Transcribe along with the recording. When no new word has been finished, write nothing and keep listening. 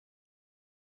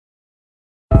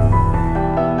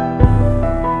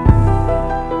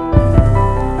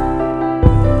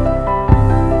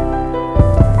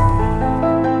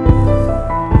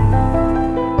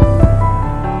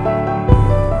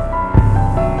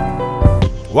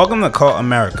Welcome to Cult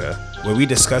America, where we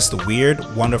discuss the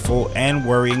weird, wonderful, and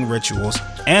worrying rituals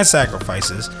and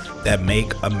sacrifices that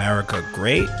make America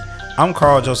great. I'm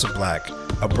Carl Joseph Black,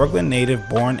 a Brooklyn native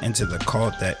born into the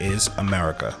cult that is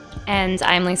America. And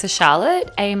I'm Lisa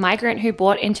Charlotte, a migrant who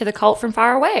bought into the cult from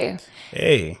far away.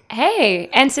 Hey. Hey,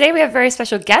 and today we have a very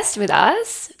special guest with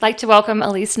us. I'd like to welcome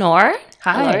Elise Knorr.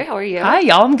 Hi. Hello, how are you? Hi,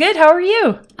 y'all. I'm good. How are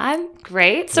you? I'm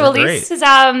great. So We're Elise great.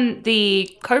 is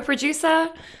the co-producer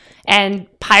and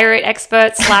pirate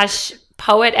expert slash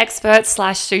poet expert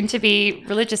slash soon-to-be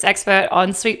religious expert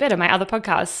on Sweet Bitter, my other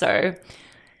podcast. So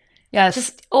Yes.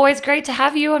 just always great to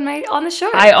have you on the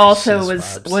show. I also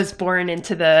Shiz vibes. was born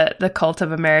into the cult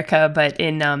of America, but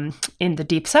in the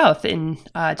Deep South, in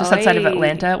just outside of Oi.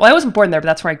 Atlanta. Well, I wasn't born there, but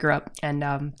that's where I grew up,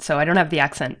 and so I don't have the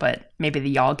accent, but maybe the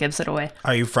y'all gives it away.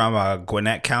 Are you from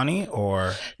Gwinnett County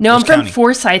or? No, which I'm from county?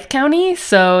 Forsyth County,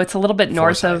 so it's a little bit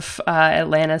north Forsyth. of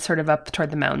Atlanta, sort of up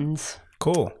toward the mountains.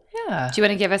 Cool. Yeah. Do you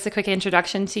want to give us a quick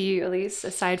introduction to you, Elise,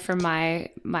 aside from my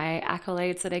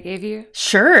accolades that I gave you?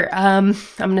 Sure. I'm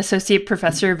an associate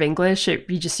professor of English at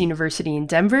Regis University in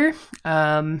Denver.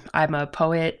 I'm a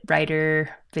poet, writer,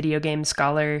 video game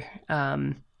scholar,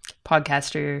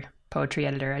 podcaster, poetry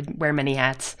editor. I wear many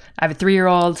hats. I have a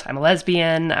 3-year-old. I'm a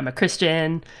lesbian. I'm a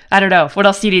Christian. I don't know. What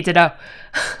else do you need to know?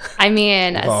 I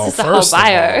mean, Well, it's just a whole first of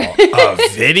bio. all, a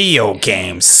video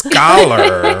game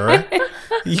scholar.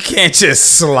 You can't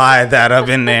just slide that up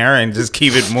in there and just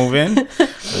keep it moving.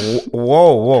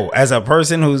 Whoa. As a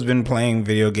person who's been playing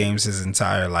video games his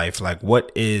entire life, like,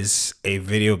 what is a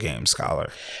video game scholar?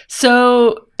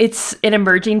 So it's an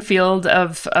emerging field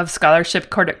of scholarship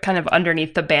kind of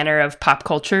underneath the banner of pop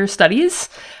culture studies.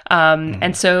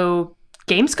 And so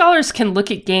game scholars can look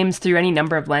at games through any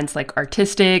number of lenses, like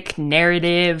artistic,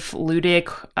 narrative, ludic,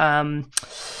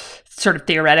 sort of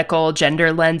theoretical,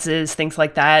 gender lenses, things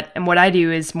like that. And what I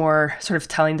do is more sort of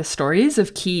telling the stories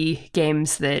of key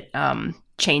games that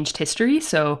changed history.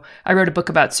 So I wrote a book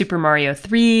about Super Mario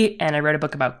 3, and I wrote a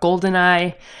book about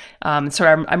GoldenEye. So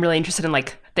I'm really interested in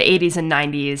like the 80s and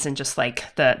 90s and just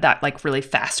like that like really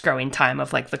fast growing time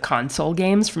of like the console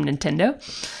games from Nintendo.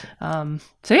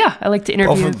 So yeah, I like to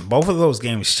interview. Both of those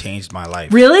games changed my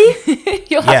life. Really?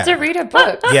 You'll have to read a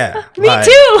book. Yeah. Me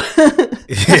too.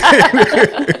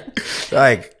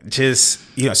 Like, just,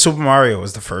 Super Mario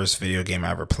was the first video game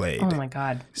I ever played. Oh my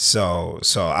God. So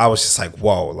I was just like,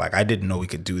 whoa, like, I didn't know we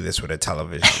could do this with a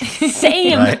television.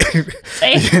 Same. Right?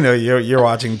 Same. You're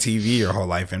watching TV your whole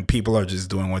life and people are just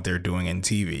doing what they're doing in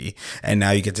TV. And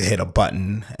now you get to hit a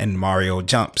button and Mario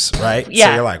jumps, right? Yeah.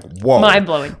 So you're like, whoa. Mind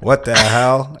blowing. What the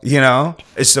hell?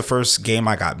 It's the first game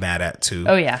I got mad at too.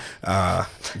 Oh yeah.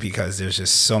 Because there's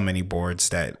just so many boards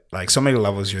that, like, so many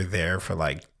levels you're there for,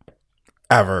 like,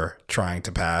 ever trying to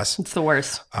pass. It's the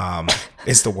worst.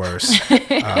 It's the worst.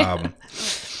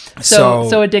 So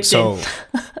addicting.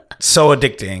 So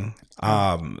addicting.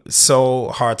 So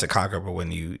hard to conquer, but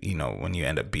when you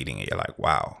end up beating it, you're like,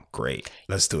 wow, great,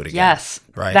 let's do it again. Yes.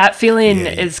 Right. That feeling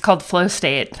Yeah. is called flow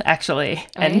state, actually.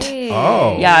 And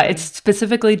Oh. yeah, it's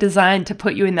specifically designed to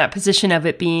put you in that position of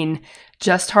it being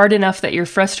just hard enough that you're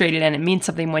frustrated and it means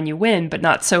something when you win, but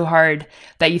not so hard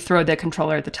that you throw the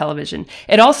controller at the television.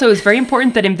 It also is very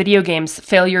important that in video games,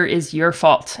 failure is your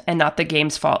fault and not the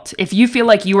game's fault. If you feel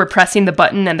like you were pressing the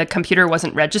button and the computer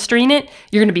wasn't registering it,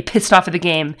 you're going to be pissed off at the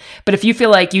game. But if you feel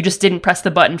like you just didn't press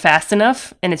the button fast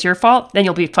enough and it's your fault, then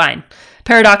you'll be fine.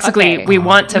 Paradoxically, Okay. we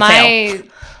want to fail.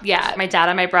 My dad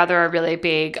and my brother are really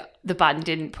big the button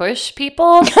didn't push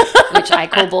people, which I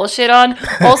call bullshit on.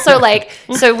 Also,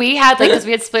 so we had, because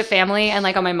we had split family, and,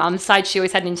 on my mom's side, she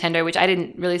always had Nintendo, which I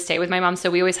didn't really stay with my mom,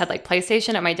 so we always had,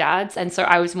 PlayStation at my dad's, and so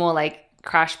I was more,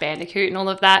 Crash Bandicoot and all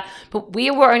of that. But we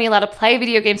were only allowed to play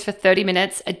video games for 30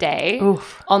 minutes a day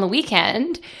on the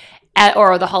weekend,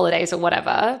 or the holidays or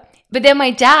whatever. But then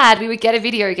we would get a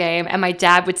video game and my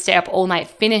dad would stay up all night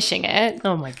finishing it.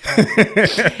 Oh my God.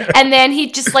 And then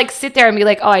he'd just sit there and be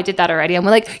like, oh, I did that already. And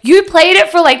we're like, you played it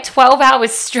for 12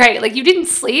 hours straight. You didn't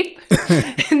sleep.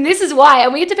 And this is why.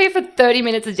 And we had to pay for 30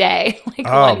 minutes a day,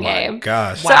 Oh one my game.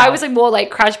 gosh. So I was more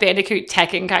Crash Bandicoot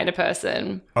Tekken kind of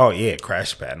person. Oh yeah,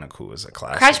 Crash Bandicoot was a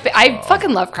classic. I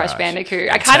fucking love Crash Bandicoot.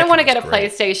 I kind of want to get a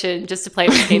PlayStation just to play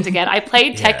those games again. I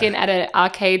played Tekken at an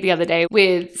arcade the other day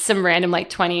with some random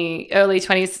early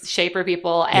 20s shaper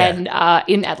people and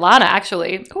in Atlanta,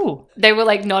 actually. Ooh. They were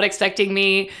not expecting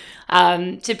me.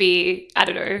 to be, I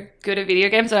don't know, good at video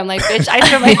games. And I'm like, bitch, I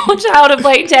spent my whole childhood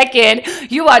playing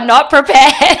Tekken. You are not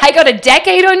prepared. I got a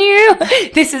decade on you.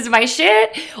 This is my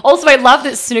shit. Also, I love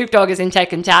that Snoop Dogg is in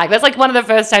Tekken Tag. That's like one of the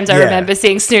first times I remember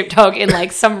seeing Snoop Dogg in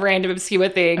like some random obscure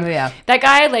thing. Oh, yeah. That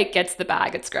guy like gets the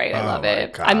bag. It's great. I love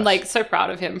it. Gosh. I'm like so proud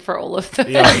of him for all of the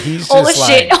he's all the just,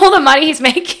 shit, like- all the money he's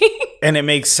making. And it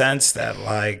makes sense that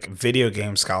like video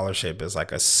game scholarship is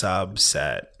like a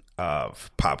subset of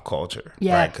pop culture,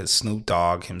 Yeah. right? Because Snoop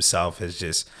Dogg himself has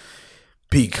just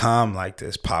become like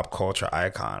this pop culture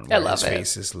icon. Where love his it.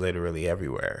 face is literally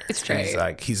everywhere. It's great. He's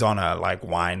like he's on a like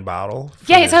wine bottle.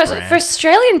 Yeah, he's for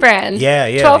Australian brand. Yeah,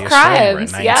 12 the Australian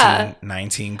Crimes. brand, Yeah.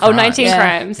 19 Oh, Crimes. 19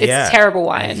 Crimes. It's terrible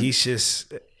wine. And he's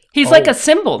just He's like a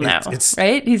symbol now, it's-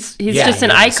 right? He's Yeah, just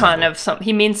an he is a icon symbol. of some.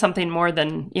 He means something more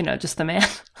than just the man.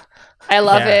 I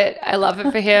love Yeah. it. I love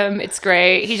it for him. It's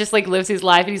great. He just like lives his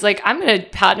life and he's like, I'm going to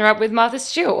partner up with Martha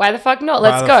Stewart. Why the fuck not?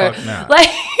 Let's Why go. the fuck not? Like,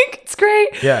 it's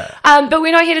great. Yeah. But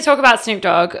we're not here to talk about Snoop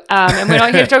Dogg. And we're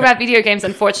not here to talk about video games,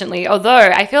 unfortunately. Although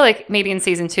I feel like maybe in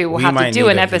season 2 we'll We have to might do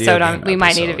need an a video episode on. game We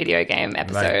might need a episode. video game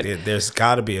episode. Like there's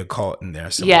got to be a cult in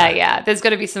there somewhere. Yeah. There's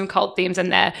got to be some cult themes in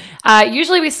there.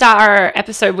 Usually we start our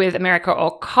episode with America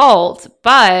or Cult,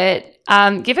 but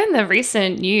given the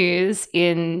recent news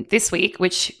in this week,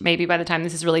 which maybe by the time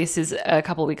this is released is a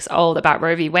couple of weeks old, about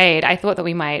Roe v. Wade, I thought that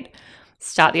we might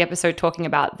start the episode talking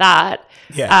about that.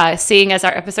 Yeah. Seeing as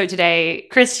our episode today,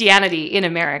 Christianity in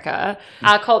America,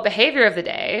 our cult behavior of the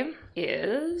day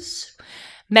is...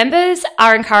 Members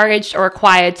are encouraged or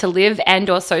required to live and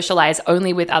or socialize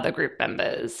only with other group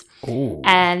members. Ooh.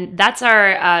 And that's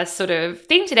our sort of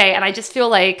theme today. And I just feel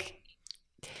like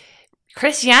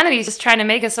Christianity is just trying to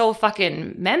make us all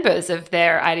fucking members of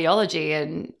their ideology.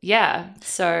 And yeah,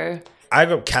 so... I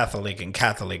grew up Catholic, and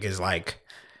Catholic is like,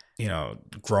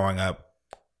 growing up,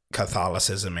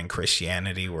 Catholicism and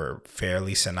Christianity were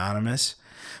fairly synonymous.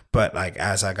 But like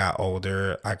as I got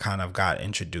older, I kind of got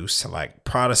introduced to like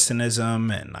Protestantism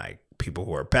and like people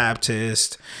who are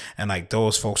Baptist, and like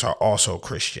those folks are also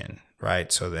Christian,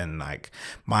 right? So then like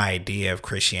my idea of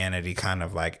Christianity kind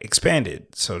of like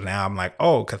expanded. So now I'm like,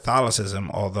 oh,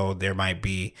 Catholicism, although there might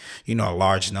be, a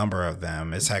large number of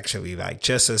them, it's actually like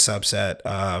just a subset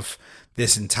of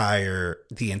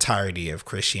the entirety of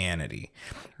Christianity,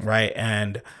 right?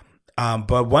 And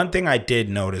but one thing I did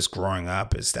notice growing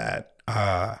up is that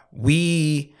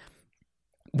we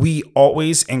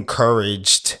always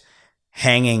encouraged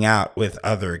hanging out with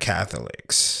other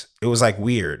Catholics. It was like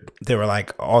weird. There were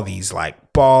like all these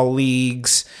like ball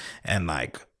leagues and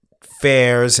like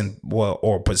fairs and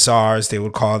or bazaars they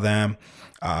would call them.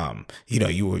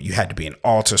 You had to be an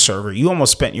altar server. You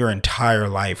almost spent your entire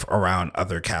life around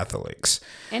other Catholics.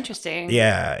 Interesting.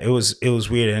 Yeah, it was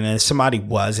weird. And then if somebody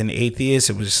was an atheist,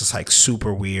 it was just like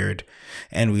super weird.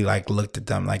 And we like looked at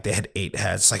them like they had 8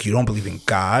 heads. Like, you don't believe in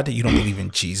God? You don't believe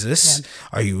in Jesus? Yeah.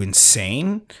 Are you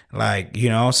insane? Like,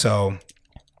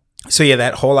 so yeah,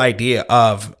 that whole idea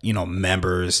of,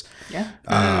 members,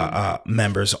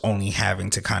 members only having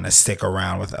to kind of stick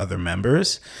around with other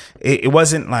members. It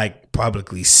wasn't like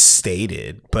publicly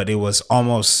stated, but it was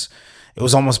almost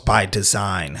by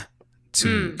design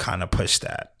to kind of push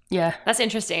that. Yeah. That's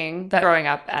interesting, growing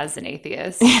up as an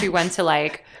atheist who went to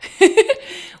like...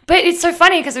 But it's so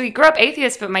funny because we grew up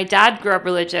atheist, but my dad grew up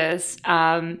religious.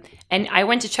 And I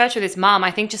went to church with his mom,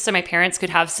 I think just so my parents could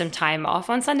have some time off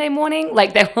on Sunday morning.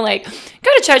 Like they were like, go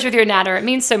to church with your nana. It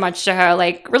means so much to her.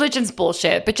 Like religion's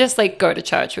bullshit, but just like go to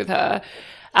church with her.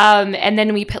 And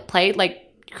then we played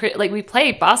we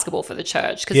played basketball for the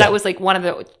church because that was like one of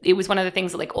the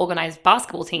things that like organized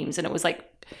basketball teams. And it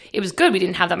was good. We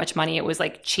didn't have that much money. It was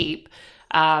like cheap.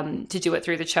 To do it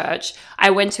through the church. I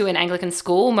went to an Anglican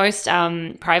school. Most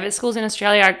private schools in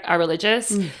Australia are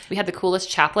religious. We had the coolest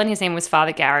chaplain. His name was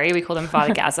Father Gary. We called him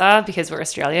Father Gaza because we're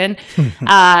Australian.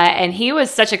 And he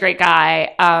was such a great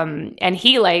guy. And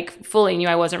he like fully knew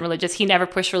I wasn't religious. He never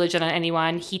pushed religion on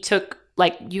anyone. He took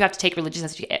you have to take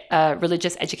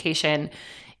religious education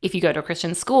if you go to a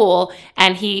Christian school.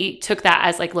 And he took that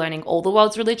as like learning all the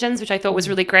world's religions, which I thought was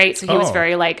really great. So he was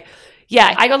very like...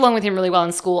 Yeah, I got along with him really well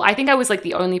in school. I think I was like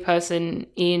the only person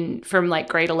from like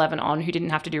grade 11 on who didn't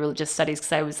have to do religious studies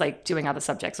because I was like doing other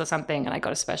subjects or something and I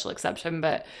got a special exception.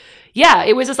 But yeah,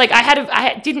 it was just like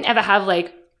I didn't ever have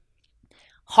like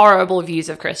horrible views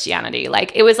of Christianity.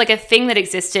 Like it was like a thing that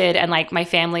existed, and like my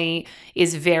family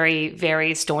is very,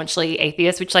 very staunchly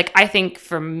atheist, which like I think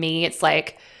for me it's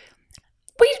like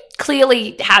we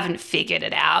clearly haven't figured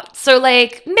it out. So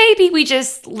like maybe we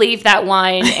just leave that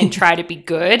line and try to be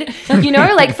good.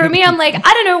 Like for me, I'm like,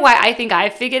 I don't know why I think I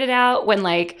figured it out when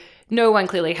like No one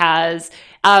clearly has.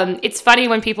 It's funny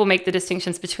when people make the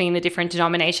distinctions between the different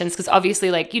denominations, because obviously,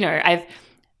 like, I've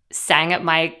sang at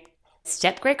my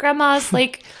step-great-grandma's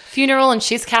like funeral, and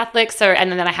she's Catholic,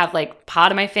 and then I have like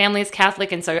part of my family is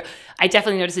Catholic, and so I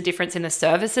definitely notice a difference in the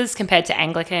services compared to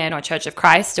Anglican or Church of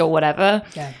Christ or whatever.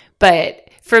 Yeah. But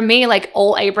for me, like,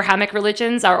 all Abrahamic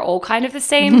religions are all kind of the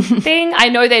same thing. I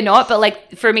know they're not, but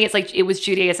like for me, it's like it was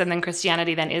Judaism, then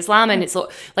Christianity, then Islam, and it's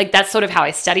like that's sort of how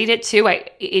I studied it too,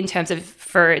 in terms of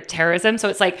for terrorism. So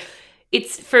it's like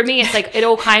for me, it's like it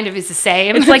all kind of is the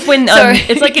same. It's like when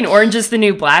it's like in Orange is the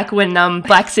New Black, when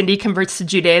Black Cindy converts to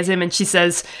Judaism and she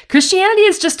says Christianity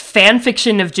is just fan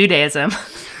fiction of Judaism.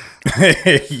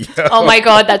 Oh my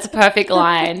God, that's a perfect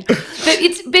line. But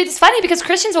it's funny because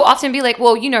Christians will often be like,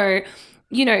 well,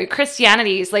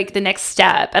 Christianity is like the next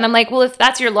step. And I'm like, well, if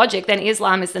that's your logic, then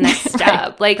Islam is the next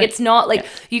step. Like, it's not like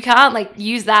you can't like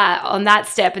use that on that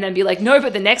step and then be like, no,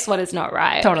 but the next one is not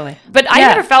right. Totally. But I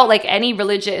never felt like any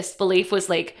religious belief was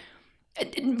like,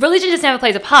 religion just never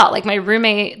plays a part. Like my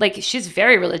roommate, like she's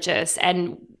very religious,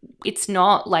 and it's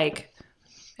not like,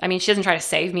 I mean, she doesn't try to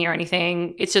save me or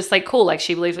anything. It's just like, cool. Like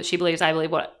she believes what she believes. I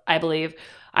believe what I believe.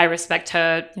 I respect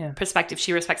her perspective.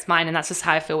 She respects mine. And that's just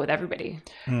how I feel with everybody.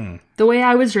 The way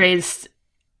I was raised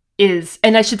is,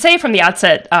 and I should say from the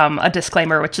outset, a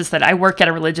disclaimer, which is that I work at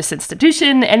a religious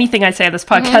institution. Anything I say on this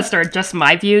podcast are just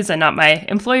my views and not my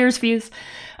employer's views.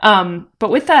 But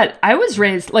with that, I was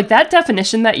raised, like that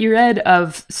definition that you read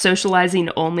of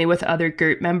socializing only with other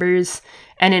group members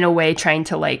and in a way trying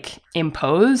to like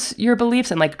impose your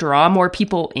beliefs and like draw more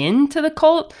people into the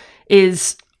cult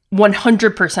is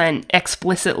 100%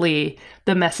 explicitly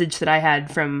the message that I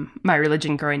had from my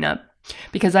religion growing up.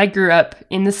 Because I grew up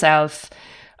in the South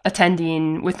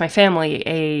attending with my family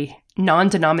a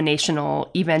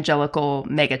non-denominational evangelical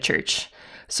megachurch.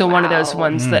 So one of those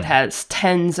ones that has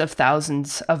tens of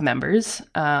thousands of members.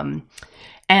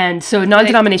 And so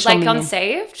non-denominational like meaning,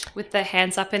 Unsaved with the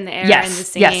hands up in the air yes, and the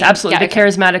singing. Yes, absolutely. The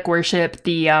charismatic worship,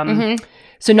 the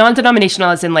so non-denominational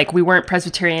as in like we weren't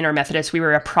Presbyterian or Methodist, we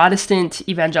were a Protestant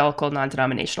evangelical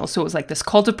non-denominational. So it was like this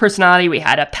cult of personality. We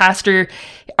had a pastor.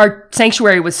 Our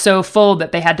sanctuary was so full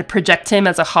that they had to project him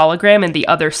as a hologram in the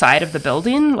other side of the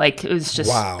building. Like it was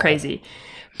just crazy.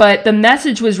 But the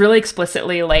message was really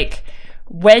explicitly like,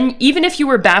 even if you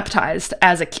were baptized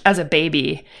as a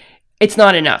baby, it's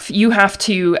not enough. You have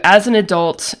to, as an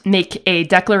adult, make a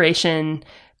declaration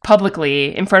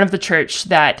publicly in front of the church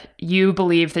that you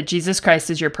believe that Jesus Christ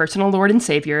is your personal Lord and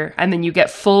Savior, and then you get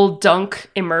full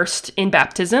dunk immersed in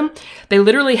baptism. They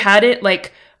literally had it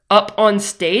like up on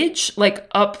stage, like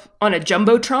up on a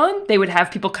jumbotron. They would have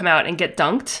people come out and get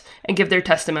dunked and give their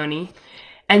testimony.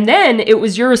 And then it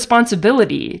was your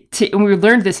responsibility to, and we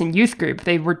learned this in youth group,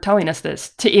 they were telling us this,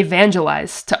 to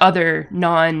evangelize to other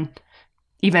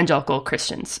non-evangelical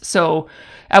Christians. So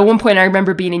at one point I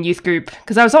remember being in youth group,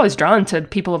 because I was always drawn to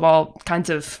people of all kinds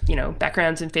of,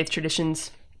 backgrounds and faith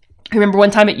traditions. I remember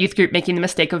one time at youth group making the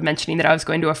mistake of mentioning that I was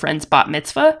going to a friend's bat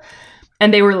mitzvah.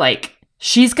 And they were like,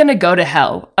 she's going to go to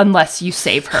hell unless you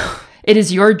save her. It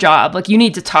is your job. Like, you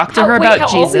need to talk to her about how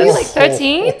Jesus. Old were you, like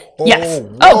 13? Yes.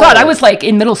 Oh, God, I was like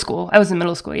in middle school. I was in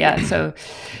middle school, yeah. So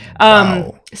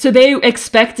so they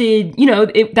expected,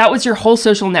 that was your whole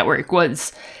social network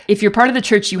was, if you're part of the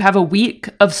church, you have a week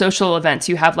of social events.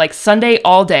 You have like Sunday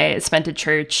all day is spent at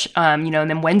church, and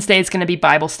then Wednesday is going to be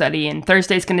Bible study and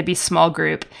Thursday is going to be small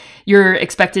group. You're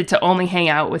expected to only hang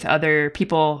out with other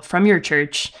people from your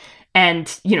church.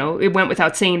 And, it went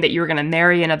without saying that you were going to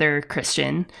marry another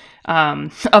Christian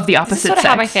of the opposite sex. This is sort of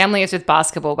how my family is with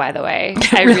basketball, by the way.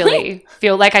 I really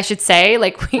feel like I should say,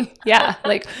 like,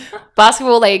 like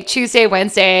basketball, like Tuesday,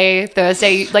 Wednesday,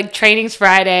 Thursday, like training's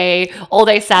Friday, all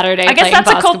day Saturday. I guess that's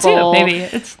basketball. a cult too,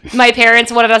 maybe. My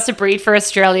parents wanted us to breed for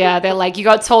Australia. They're like, you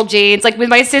got tall genes. Like with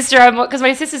my sister, because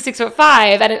my sister's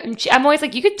 6'5", and I'm always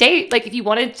like, you could date, like if you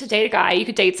wanted to date a guy, you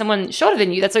could date someone shorter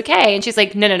than you. That's okay. And she's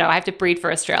like, no, I have to breed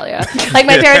for Australia. Like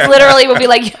my parents literally would be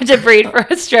like, you have to breed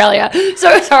for Australia.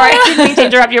 So sorry, I didn't mean to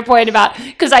interrupt your point about,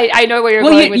 because I know where you're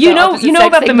going with you know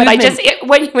about the movement. But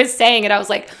when you were saying it, I was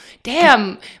like,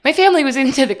 damn, my family was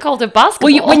into the cult of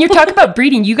basketball. Well, when you're talking about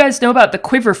breeding, you guys know about the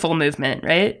Quiverful movement,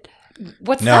 right?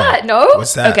 What's that? No?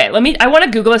 What's that? Okay, I want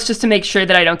to Google this just to make sure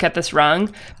that I don't get this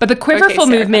wrong. But the Quiverful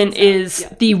movement is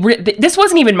this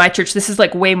wasn't even my church. This is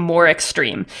like way more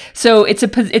extreme. So it's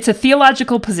a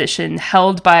theological position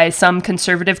held by some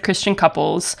conservative Christian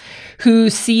couples who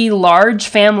see large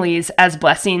families as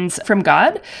blessings from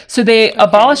God. So they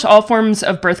abolish all forms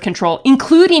of birth control,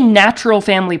 including natural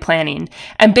family planning.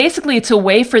 And basically it's a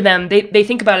way for them, they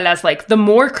think about it as like, the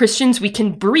more Christians we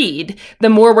can breed, the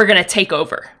more we're going to take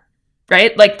over.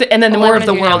 right? Like, and then the more of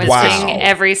the world is Wow. saying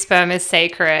every sperm is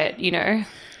sacred, you know.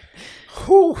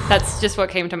 Whew. That's just what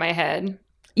came to my head.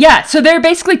 Yeah, so they're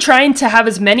basically trying to have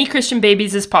as many Christian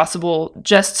babies as possible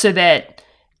just so that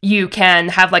you can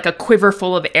have like a quiver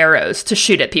full of arrows to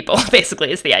shoot at people,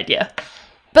 basically, is the idea.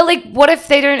 But like, what if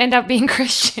they don't end up being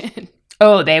Christian?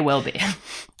 Oh, they will be.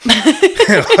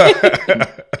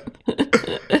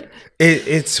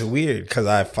 It's weird because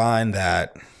I find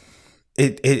that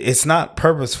it's not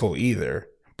purposeful either.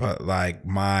 But like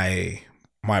my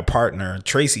partner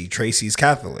Tracy's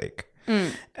Catholic,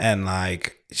 and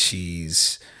like she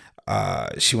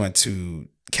went to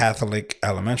Catholic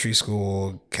elementary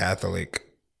school, Catholic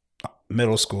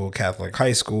middle school, Catholic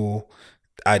high school.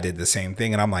 I did the same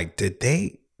thing, and I'm like, did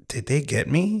they get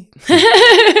me?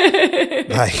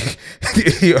 Like,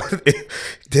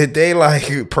 did they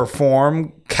like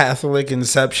perform Catholic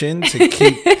inception to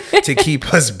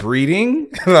keep us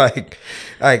breeding? like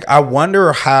I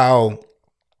wonder how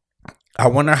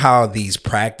these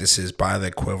practices by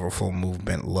the Quiverful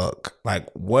movement look. Like,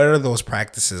 what are those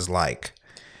practices like?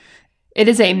 It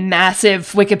is a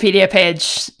massive Wikipedia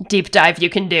page deep dive you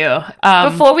can do.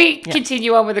 Before we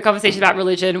continue on with the conversation about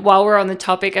religion, while we're on the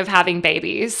topic of having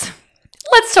babies,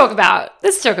 let's talk about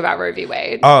Roe v.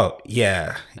 Wade. Oh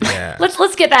yeah.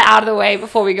 Let's get that out of the way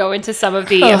before we go into some of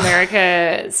the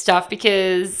America stuff,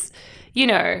 because you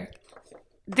know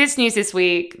this news this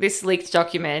week, this leaked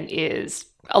document is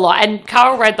a lot, and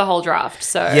Carl read the whole draft.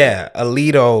 So yeah,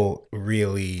 Alito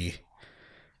really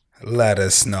let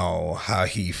us know how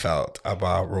he felt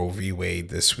about Roe v. Wade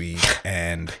this week.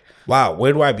 And wow,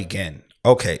 where do I begin?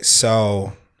 Okay,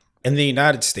 so in the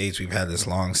United States, we've had this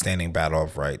long-standing battle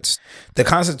of rights. The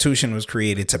Constitution was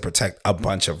created to protect a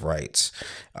bunch of rights.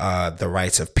 The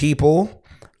rights of people,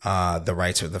 the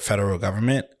rights of the federal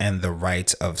government, and the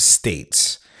rights of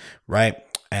states, right?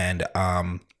 And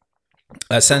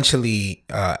essentially,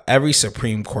 every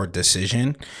Supreme Court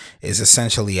decision is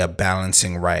essentially a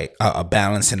balancing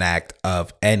act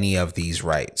of any of these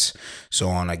rights. So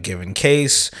on a given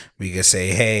case, we could say,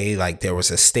 hey, like there was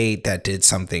a state that did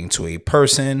something to a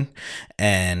person,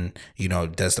 and, you know,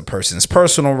 does the person's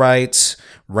personal rights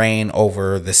reign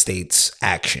over the state's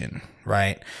action,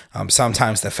 right?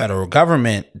 Sometimes the federal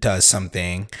government does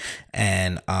something,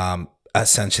 and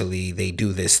essentially they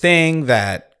do this thing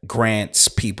that grants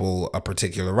people a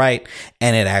particular right,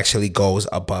 and it actually goes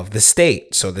above the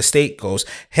state. So the state goes,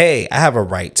 hey, I have a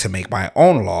right to make my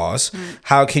own laws.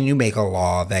 How can you make a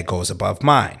law that goes above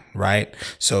mine, right?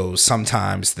 So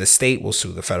sometimes the state will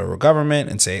sue the federal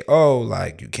government and say, oh,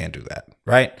 like you can't do that,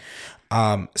 right?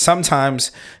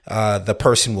 Sometimes the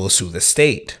person will sue the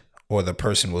state, or the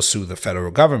person will sue the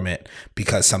federal government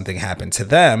because something happened to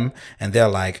them, and they're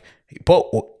like,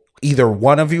 but either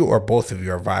one of you or both of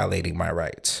you are violating my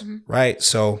rights, right?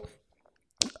 So,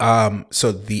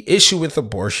 so the issue with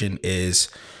abortion is,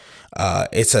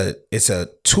 it's a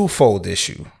twofold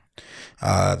issue.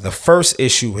 The first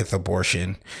issue with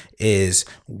abortion is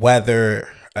whether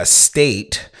a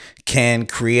state can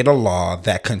create a law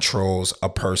that controls a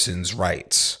person's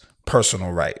rights,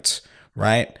 personal rights,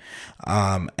 right?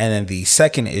 And then the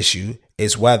second issue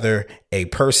is whether a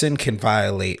person can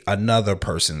violate another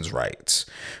person's rights,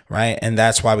 right? And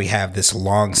that's why we have this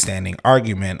long-standing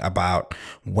argument about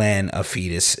when a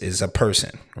fetus is a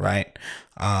person, right?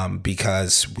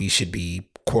 Because we should be,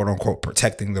 quote unquote,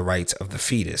 protecting the rights of the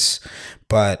fetus.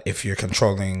 But if you're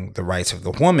controlling the rights of the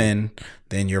woman,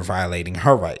 then you're violating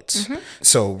her rights.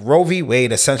 So Roe v.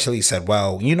 Wade essentially said,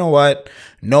 well, you know what?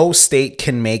 No state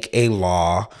can make a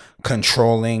law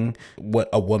controlling what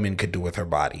a woman could do with her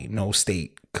body. No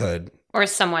state could. Or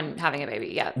someone having a baby,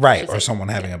 yeah. Right, or someone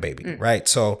having a baby, right?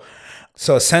 So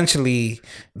essentially,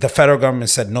 the federal government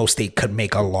said no state could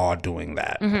make a law doing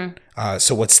that.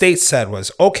 So what states said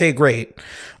was, okay, great.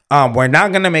 We're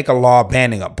not going to make a law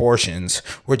banning abortions.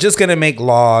 We're just going to make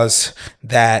laws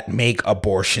that make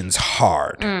abortions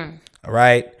hard,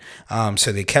 right?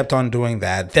 So they kept on doing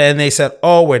that. Then they said,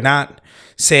 oh, we're not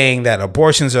saying that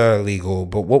abortions are illegal,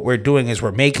 but what we're doing is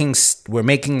we're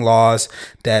making laws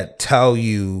that tell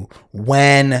you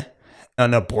when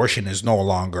an abortion is no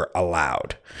longer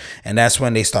allowed. And that's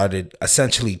when they started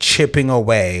essentially chipping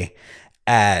away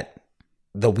at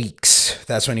the weeks.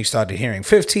 That's when you started hearing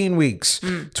 15 weeks,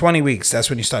 20 weeks. That's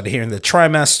when you started hearing the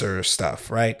trimester stuff,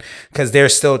 right? Because they're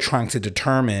still trying to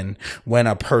determine when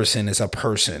a person is a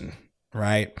person,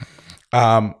 right?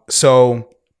 So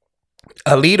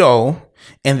Alito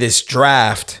in this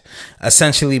draft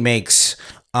essentially makes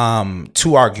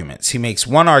two arguments. He makes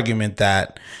one argument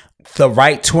that the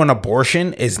right to an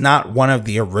abortion is not one of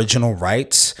the original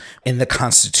rights in the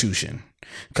Constitution,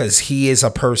 because he is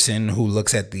a person who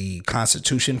looks at the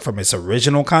Constitution from its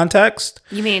original context.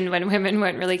 You mean when women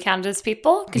weren't really counted as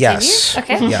people? Continue? Yes.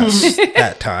 Okay. Yes,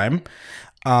 that time.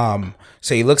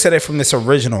 So he looks at it from this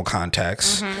original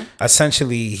context.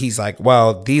 Essentially, he's like,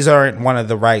 well, these aren't one of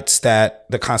the rights that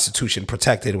the Constitution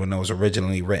protected when it was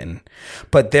originally written.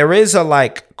 But there is a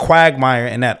like quagmire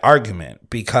in that argument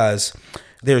because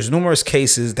there's numerous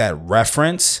cases that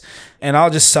reference, and I'll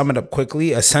just sum it up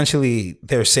quickly. Essentially,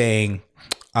 they're saying,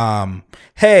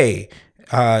 hey,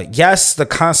 yes, the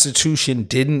Constitution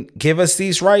didn't give us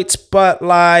these rights, but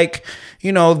like,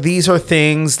 you know, these are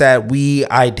things that we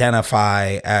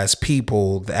identify as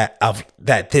people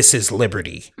that this is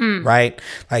liberty, right?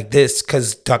 Like this,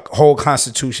 because the whole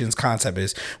Constitution's concept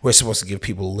is we're supposed to give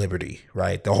people liberty,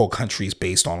 right? The whole country is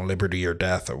based on liberty or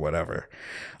death or whatever.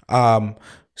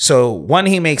 So one,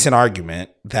 he makes an argument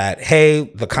that,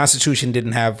 hey, the Constitution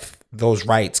didn't have those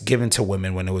rights given to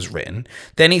women when it was written.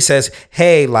 Then he says,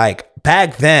 hey, like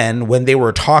back then when they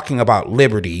were talking about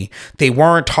liberty, they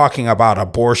weren't talking about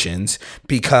abortions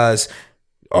because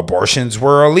abortions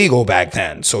were illegal back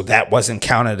then. So that wasn't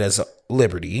counted as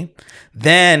liberty.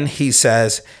 Then he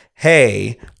says,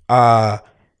 hey,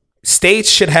 states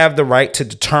should have the right to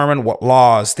determine what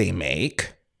laws they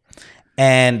make.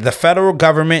 And the federal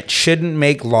government shouldn't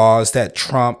make laws that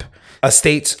trump a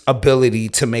state's ability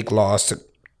to make laws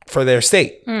for their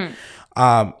state.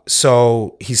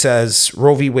 So he says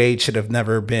Roe v. Wade should have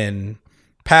never been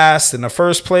passed in the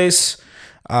first place.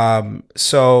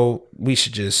 So we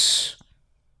should just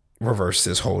reverse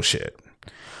this whole shit.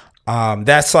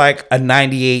 That's like a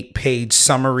 98-page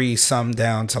summary summed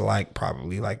down to like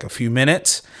probably like a few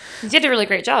minutes. You did a really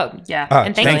great job. Yeah.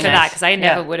 And thank you for you. that, because I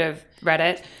never would have read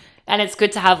it. And it's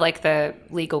good to have like the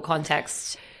legal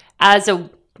context. As a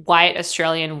white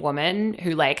Australian woman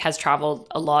who like has traveled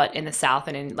a lot in the South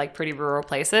and in like pretty rural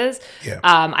places,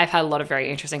 I've had a lot of very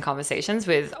interesting conversations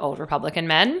with old Republican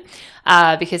men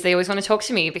because they always want to talk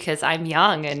to me because I'm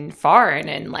young and foreign,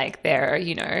 and like they're,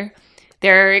 you know,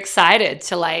 they're excited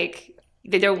to like,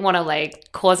 they don't want to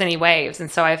like cause any waves. And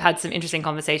so I've had some interesting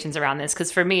conversations around this,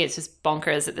 because for me, it's just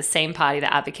bonkers that the same party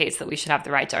that advocates that we should have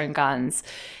the right to own guns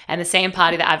and the same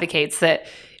party that advocates that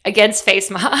against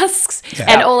face masks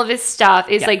and all of this stuff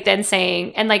is like then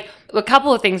saying, and like a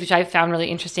couple of things which I found really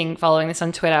interesting following this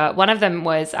on Twitter. One of them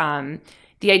was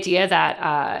the idea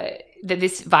that that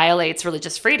this violates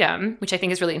religious freedom, which I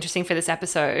think is really interesting for this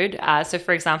episode. So,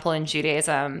 for example, in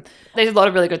Judaism, there's a lot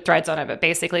of really good threads on it, but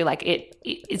basically, like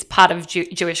it's part of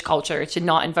Jewish culture to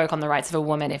not invoke on the rights of a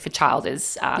woman if a child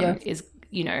is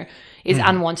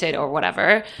unwanted or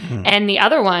whatever. And the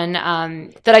other one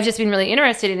that I've just been really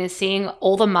interested in is seeing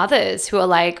all the mothers who are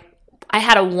like, I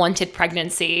had a wanted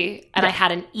pregnancy and I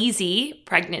had an easy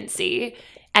pregnancy.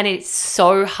 And it's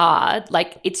so hard.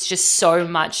 Like, it's just so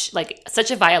much, like,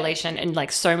 such a violation in,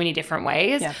 like, so many different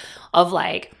ways of,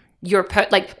 like,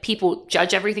 people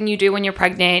judge everything you do when you're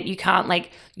pregnant. You can't,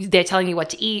 like, they're telling you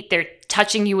what to eat. They're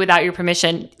touching you without your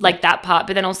permission, like, that part.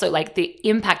 But then also, like, the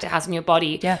impact it has on your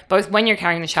body, both when you're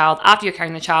carrying the child, after you're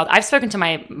carrying the child. I've spoken to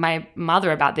my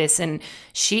mother about this, and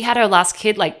she had her last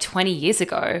kid, like, 20 years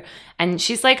ago. And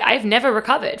she's like, I've never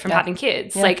recovered from having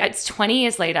kids. Like, it's 20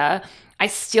 years later. I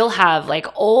still have like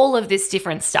all of this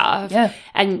different stuff.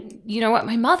 And you know what?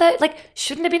 My mother like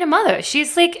shouldn't have been a mother.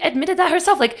 She's like admitted that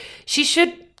herself. Like she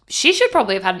should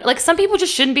probably have had, like, some people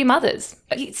just shouldn't be mothers.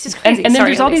 It's just crazy. And then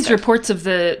there's all these reports of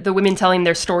the women telling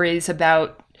their stories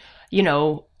about, you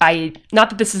know,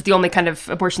 not that this is the only kind of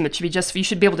abortion that should be just, you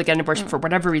should be able to get an abortion for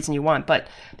whatever reason you want, but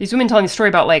these women telling the story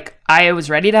about, like, I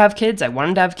was ready to have kids, I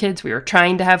wanted to have kids, we were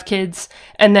trying to have kids,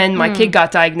 and then my kid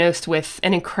got diagnosed with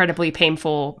an incredibly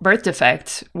painful birth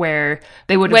defect where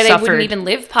they would have suffered. Where they wouldn't even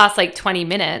live past, like, 20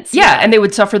 minutes. Yeah, and they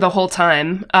would suffer the whole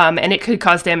time, and it could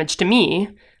cause damage to me.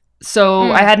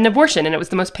 So I had an abortion, and it was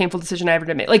the most painful decision I ever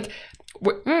did make. Like,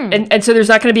 and so there's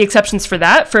not going to be exceptions for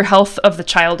that, for health of the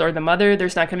child or the mother.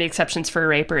 There's not going to be exceptions for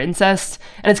rape or incest.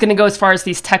 And it's going to go as far as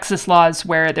these Texas laws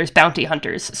where there's bounty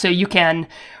hunters. So you can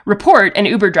report an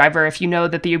Uber driver if you know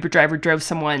that the Uber driver drove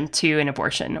someone to an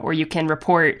abortion, or you can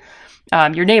report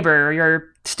your neighbor or your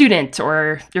student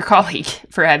or your colleague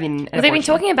for having an abortion. They've been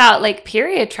talking about, like,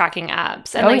 period tracking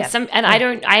apps, and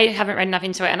I haven't read enough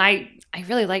into it, and I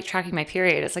really like tracking my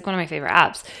period. It's like one of my favorite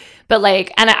apps. But,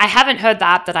 like, and I haven't heard the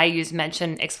app that I use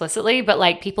mentioned explicitly, but,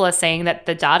 like, people are saying that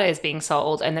the data is being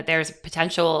sold and that there's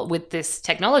potential with this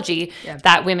technology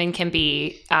that women can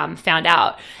be found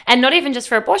out. And not even just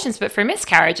for abortions, but for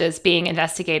miscarriages being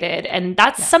investigated. And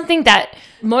that's something that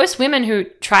most women who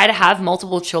try to have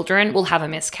multiple children will have a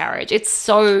miscarriage. It's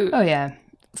so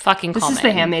fucking This common. is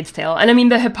the Handmaid's Tale. And I mean,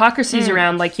 the hypocrisies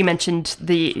around, like you mentioned,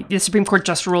 the Supreme Court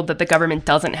just ruled that the government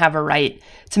doesn't have a right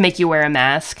to make you wear a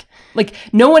mask. Like,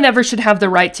 no one ever should have the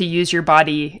right to use your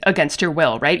body against your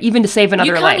will, right? Even to save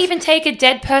another life. You can't even take a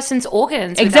dead person's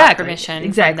organs without Exactly. permission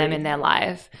Exactly. from them in their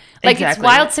life. Like, it's Exactly.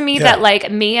 wild to me that,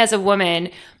 like, me as a woman,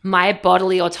 my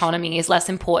bodily autonomy is less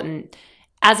important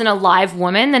as an alive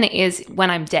woman than it is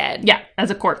when I'm dead. Yeah, as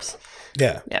a corpse.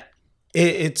 Yeah. Yeah.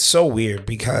 It's so weird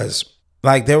because,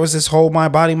 like, there was this whole my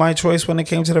body, my choice when it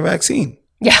came to the vaccine.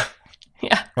 Yeah.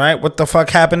 Yeah. Right? What the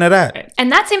fuck happened to that?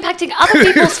 And that's impacting other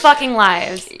people's fucking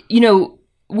lives. You know,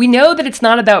 we know that it's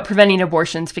not about preventing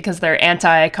abortions because they're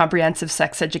anti-comprehensive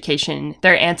sex education.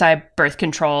 They're anti-birth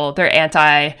control. They're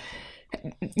anti,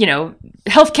 healthcare, It's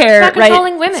about right?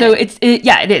 controlling women. So it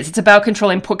is. It's about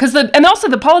controlling because and also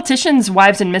the politicians'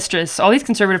 wives and mistresses, all these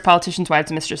conservative politicians'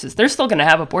 wives and mistresses, they're still going to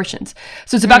have abortions.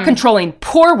 So it's about controlling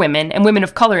poor women and women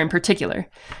of color in particular,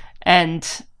 and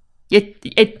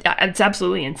it's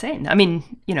absolutely insane. I mean,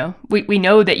 we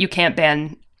know that you can't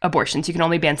ban abortions. You can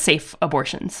only ban safe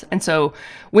abortions. And so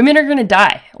women are going to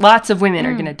die. Lots of women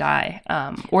are going to die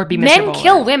or be miserable. Men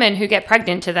kill women who get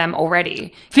pregnant to them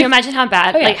already. Can you imagine how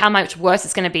bad, like how much worse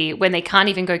it's going to be when they can't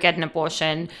even go get an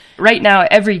abortion? Right now,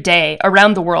 every day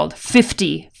around the world,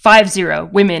 50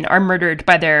 women are murdered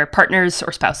by their partners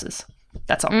or spouses.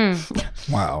 That's all.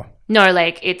 Wow. No,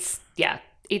 like it's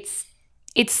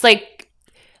like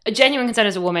a genuine concern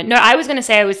as a woman. No, I was going to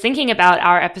say I was thinking about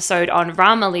our episode on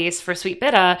rum release for Sweet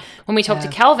Bitter when we talked to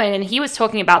Kelvin, and he was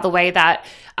talking about the way that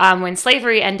when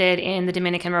slavery ended in the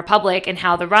Dominican Republic and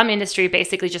how the rum industry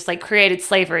basically just like created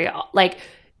slavery like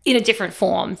in a different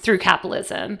form through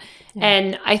capitalism. Yeah.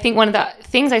 And I think one of the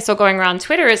things I saw going around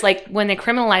Twitter is like when they're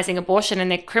criminalizing abortion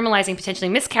and they're criminalizing potentially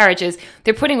miscarriages,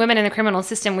 they're putting women in the criminal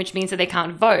system, which means that they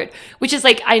can't vote, which is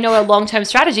like, I know a long-term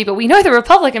strategy, but we know the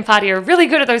Republican Party are really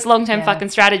good at those long-term fucking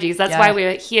strategies. That's why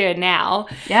we're here now.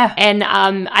 Yeah. And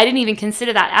I didn't even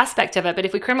consider that aspect of it. But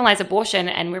if we criminalize abortion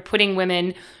and we're putting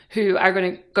women who are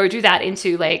going to go do that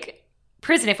into like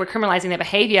prison, if we're criminalizing their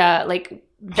behavior, like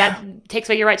that takes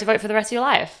away your right to vote for the rest of your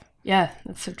life. Yeah,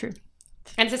 that's so true.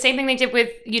 And it's the same thing they did with,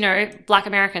 Black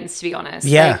Americans, to be honest.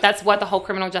 Yeah. Like, that's what the whole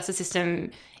criminal justice system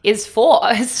is for,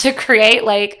 is to create,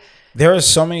 like... There are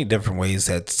so many different ways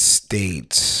that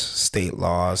state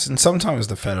laws, and sometimes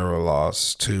the federal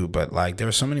laws too, but, like, there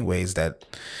are so many ways that,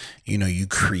 you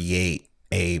create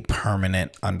a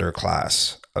permanent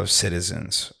underclass of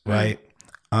citizens, right?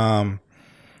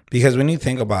 Because when you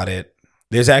think about it,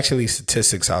 there's actually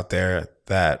statistics out there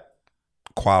that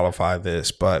qualify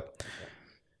this, but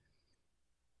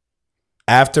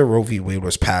after Roe v. Wade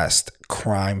was passed,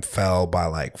 crime fell by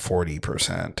like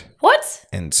 40%. What?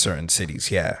 In certain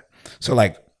cities, yeah. So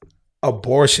like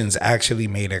abortions actually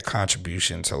made a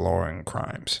contribution to lowering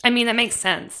crimes. I mean, that makes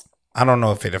sense. I don't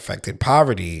know if it affected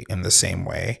poverty in the same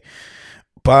way,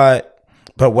 but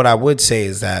what I would say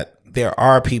is that there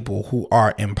are people who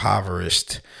are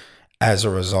impoverished as a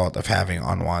result of having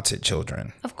unwanted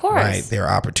children. Of course. Right? Their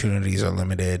opportunities are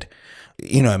limited.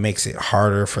 It makes it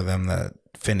harder for them to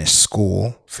finish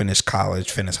school, finish college,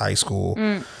 finish high school.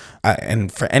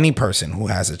 And for any person who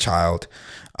has a child,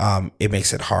 it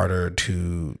makes it harder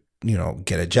to,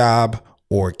 get a job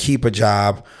or keep a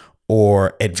job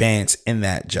or advance in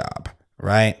that job.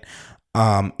 Right.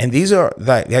 And these are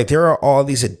like there are all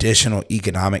these additional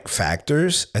economic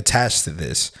factors attached to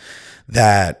this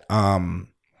that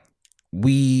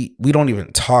we don't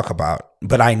even talk about,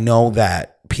 but I know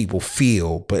that people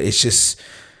feel, but it's just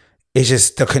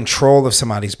the control of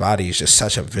somebody's body is just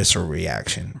such a visceral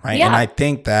reaction, right? Yeah. And I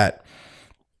think that,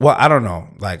 well, I don't know,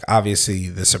 like obviously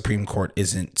the Supreme Court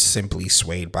isn't simply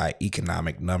swayed by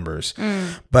economic numbers,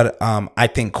 but I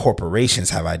think corporations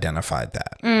have identified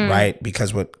that, right?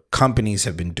 Because what companies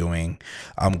have been doing,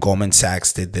 Goldman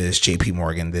Sachs did this, JP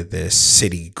Morgan did this,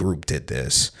 Citigroup did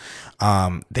this.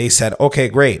 They said, okay,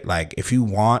 great. Like if you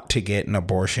want to get an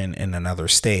abortion in another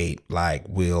state, like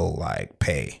we'll like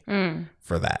pay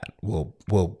for that.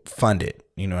 We'll fund it.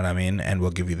 You know what I mean? And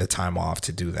we'll give you the time off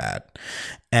to do that.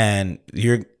 And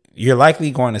you're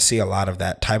likely going to see a lot of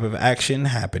that type of action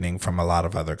happening from a lot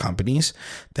of other companies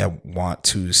that want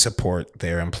to support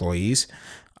their employees.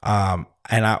 And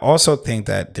I also think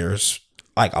that there's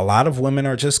like a lot of women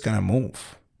are just going to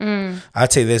move.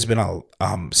 I'd say there's been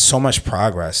so much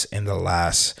progress in the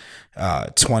last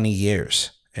 20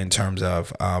 years in terms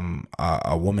of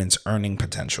a woman's earning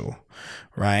potential,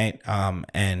 right?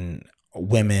 And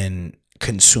women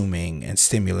consuming and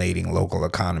stimulating local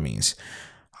economies,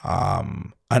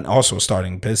 and also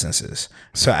starting businesses.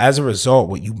 So as a result,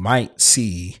 what you might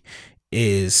see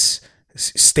is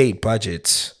state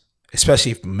budgets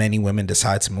especially if many women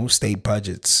decide to move, state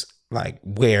budgets like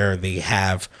where they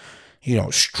have,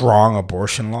 strong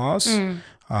abortion laws,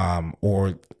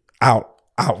 or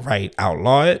outright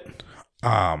outlaw it,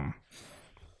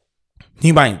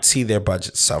 you might see their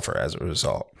budgets suffer as a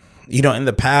result. In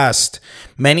the past,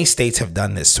 many states have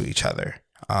done this to each other,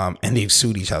 and they've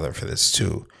sued each other for this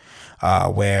too,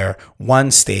 where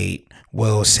one state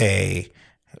will say,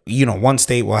 one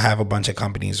state will have a bunch of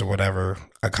companies or whatever,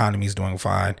 economy's doing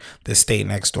fine. The state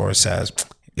next door says,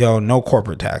 no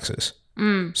corporate taxes.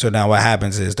 So now what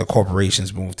happens is the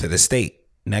corporations move to the state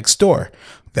next door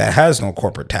that has no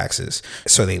corporate taxes.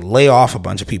 So they lay off a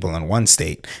bunch of people in one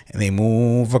state and they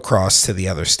move across to the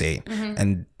other state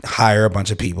and hire a bunch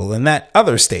of people in that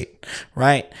other state,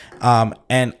 right?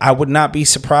 And I would not be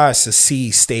surprised to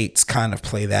see states kind of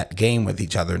play that game with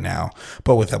each other now,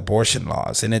 but with abortion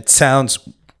laws. And it sounds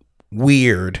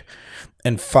weird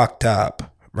and fucked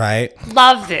up, right?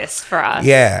 Love this for us.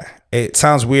 Yeah. It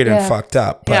sounds weird and fucked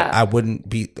up, but I wouldn't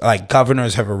be like,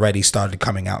 governors have already started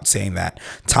coming out saying that.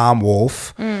 Tom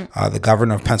Wolf, the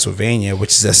governor of Pennsylvania,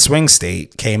 which is a swing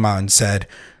state, came out and said,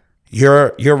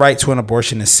 your right to an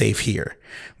abortion is safe here,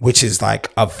 which is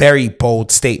like a very bold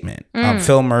statement.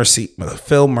 Phil Murphy,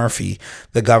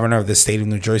 the governor of the state of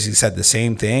New Jersey, said the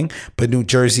same thing, but New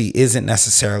Jersey isn't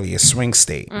necessarily a swing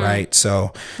state, right?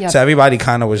 So everybody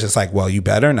kind of was just like, well, you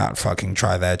better not fucking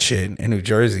try that shit in New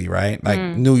Jersey, right? Like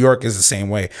New York is the same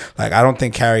way. Like, I don't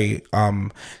think Carrie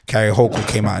Hochul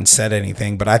came out and said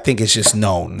anything, but I think it's just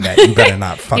known that you better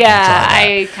not fucking try that.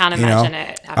 I can't imagine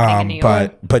it happening in New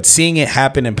York. But seeing it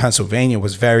happen in Pennsylvania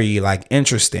was very like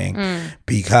interesting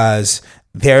because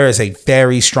there is a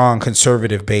very strong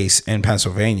conservative base in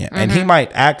Pennsylvania, and he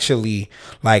might actually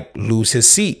like lose his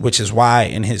seat, which is why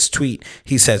in his tweet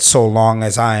he said, "So long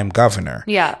as I am governor,"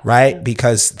 right?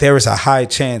 Because there is a high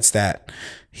chance that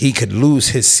he could lose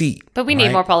his seat. But we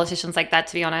need more politicians like that,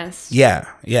 to be honest. Yeah.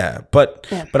 But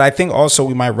I think also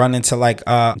we might run into like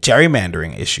a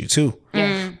gerrymandering issue too,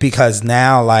 because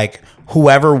now like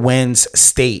whoever wins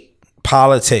state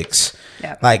politics,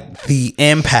 like the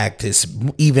impact is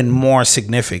even more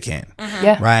significant,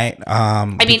 right? I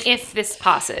mean, if this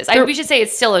passes, we should say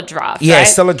it's still a draft. Yeah, right?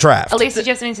 it's still a draft. Elise, did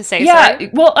you have something to say? Yeah, sorry?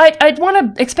 well, I'd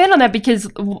want to expand on that because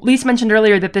Lise mentioned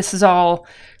earlier that this is all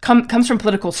comes from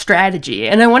political strategy,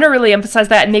 and I want to really emphasize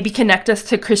that and maybe connect us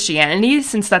to Christianity,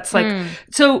 since that's like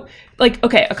so. Like,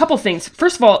 okay, a couple things.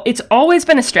 First of all, it's always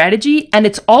been a strategy, and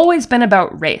it's always been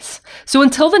about race. So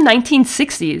until the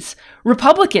 1960s,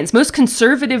 Republicans, most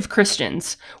conservative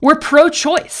Christians, were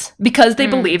pro-choice because they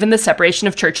believe in the separation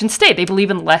of church and state. They believe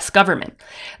in less government.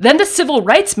 Then the civil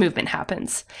rights movement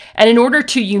happens. And in order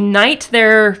to unite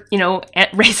their,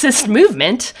 racist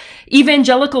movement,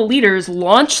 evangelical leaders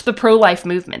launched the pro-life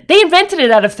movement. They invented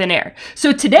it out of thin air.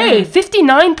 So today,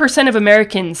 59% of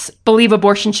Americans believe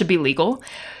abortion should be legal.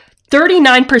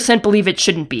 39% believe it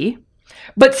shouldn't be,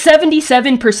 but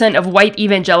 77% of white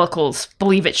evangelicals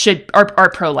believe it are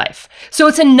pro-life. So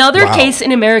it's another case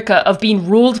in America of being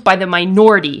ruled by the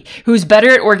minority who's better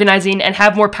at organizing and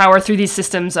have more power through these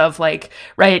systems of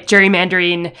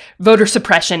gerrymandering, voter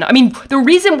suppression. I mean, the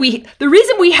reason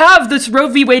we have this Roe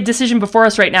v. Wade decision before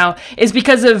us right now is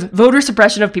because of voter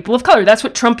suppression of people of color. That's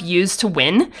what Trump used to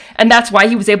win, and that's why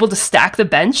he was able to stack the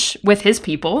bench with his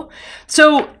people.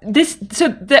 So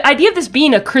the idea of this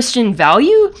being a Christian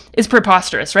value is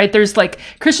preposterous, right? There's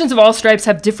Christians of all stripes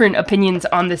have different opinions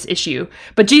on this issue,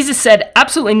 but Jesus said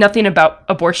absolutely nothing about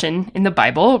abortion in the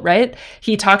Bible, right?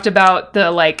 He talked about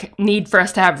the need for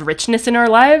us to have richness in our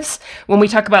lives. When we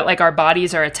talk about our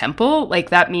bodies are a temple,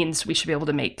 that means we should be able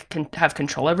to have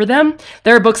control over them.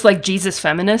 There are books like Jesus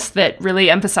Feminist that really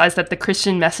emphasize that the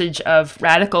Christian message of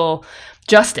radical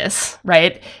justice,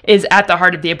 right, is at the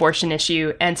heart of the abortion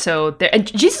issue. And so and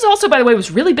Jesus also, by the way,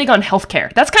 was really big on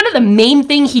healthcare. That's kind of the main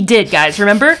thing he did, guys.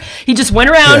 Remember? He just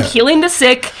went around healing the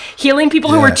sick, healing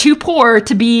people who were too poor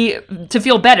to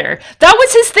feel better. That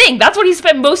was his thing. That's what he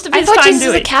spent most of his time doing. I thought Jesus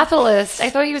was a capitalist. I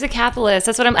thought he was a capitalist.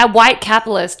 That's what a white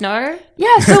capitalist, no?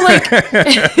 Yeah, so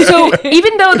so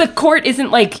even though the court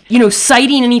isn't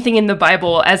citing anything in the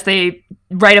Bible as they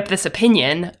write up this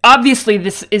opinion, obviously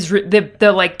this is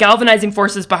the galvanizing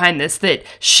forces behind this that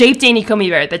shaped Amy Coney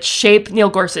Barrett, that shaped Neil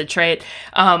Gorsuch, right,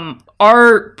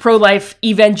 are pro-life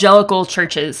evangelical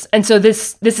churches. And so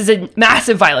this is a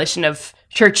massive violation of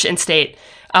church and state,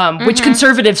 which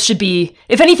conservatives should be,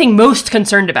 if anything, most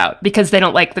concerned about, because they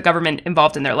don't like the government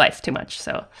involved in their life too much.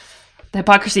 So the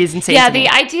hypocrisy is insane. Yeah, the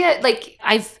idea,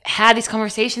 I've had these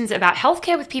conversations about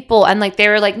healthcare with people, and they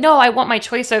were like, no, I want my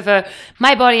choice over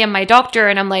my body and my doctor.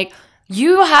 And I'm like,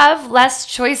 you have less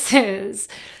choices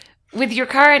with your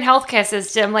current healthcare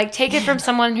system, like take it from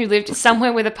someone who lived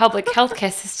somewhere with a public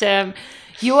healthcare system.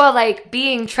 You are like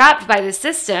being trapped by the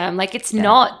system. Like it's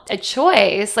not a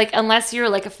choice, like unless you're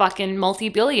like a fucking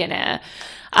multi-billionaire.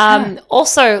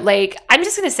 Also, like, I'm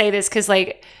just going to say this because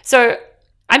like, so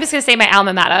I'm just going to say my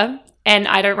alma mater and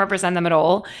I don't represent them at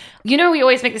all. You know, we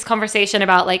always make this conversation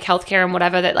about like healthcare and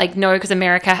whatever that like, no, because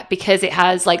America, because it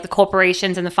has like the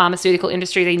corporations and the pharmaceutical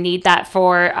industry, they need that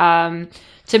for,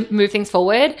 to move things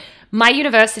forward. My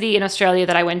university in Australia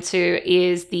that I went to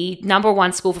is the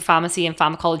 #1 school for pharmacy and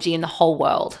pharmacology in the whole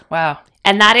world. Wow.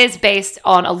 And that is based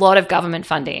on a lot of government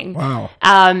funding. Wow.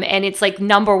 And it's like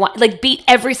 #1, like beat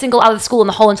every single other school in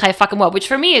the whole entire fucking world, which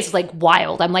for me is like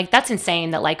wild. I'm like, that's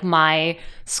insane that like my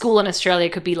school in Australia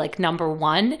could be like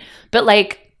 #1. But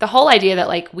like the whole idea that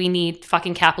like we need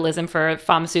fucking capitalism for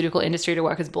pharmaceutical industry to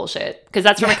work is bullshit. Because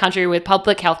that's from a country with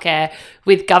public healthcare,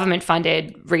 with government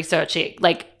funded research.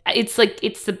 It's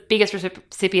the biggest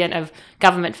recipient of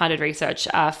government funded research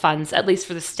funds, at least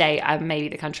for the state, maybe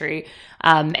the country.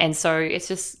 And so it's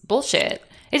just bullshit.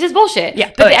 It's just bullshit.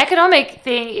 Yeah, but the economic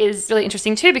thing is really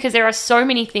interesting too, because there are so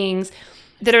many things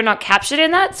that are not captured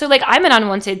in that. So like I'm an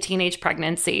unwanted teenage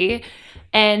pregnancy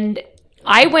and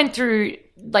I went through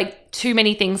like too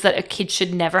many things that a kid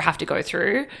should never have to go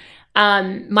through.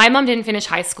 My mom didn't finish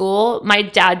high school. My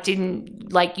dad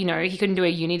didn't, like, you know, he couldn't do a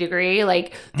uni degree.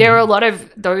 Like there are a lot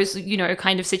of those, you know,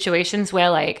 kind of situations where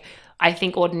like I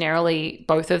think ordinarily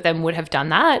both of them would have done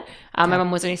that. My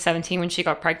mom was only 17 when she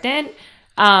got pregnant.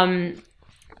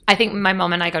 I think my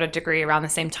mom and I got a degree around the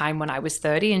same time when I was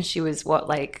 30 and she was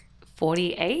like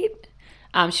 48.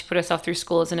 She put herself through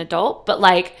school as an adult, but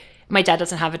like my dad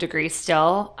doesn't have a degree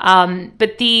still.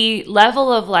 But the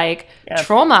level of like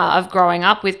trauma of growing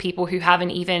up with people who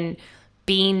haven't even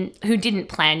who didn't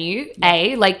plan you,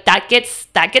 like that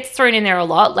gets thrown in there a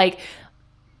lot. Like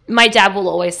my dad will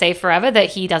always say forever that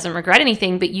he doesn't regret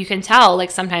anything, but you can tell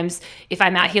like sometimes if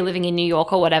I'm out here living in New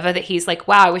York or whatever, that he's like,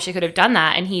 wow, I wish I could have done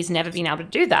that. And he's never been able to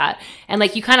do that. And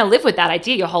like, you kind of live with that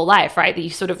idea your whole life, right? That you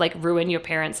sort of like ruin your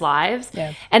parents' lives.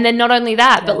 Yeah. And then not only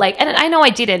that, but like, and I know I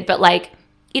didn't, but like,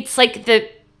 it's like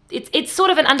it's sort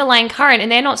of an underlying current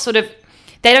and they're not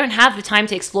they don't have the time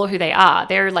to explore who they are.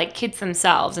 They're like kids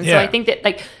themselves. And so I think that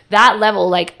like that level,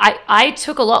 like I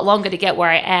took a lot longer to get where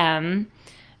I am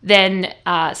than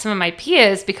some of my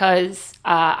peers because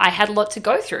I had a lot to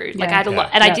go through. Like I had a lot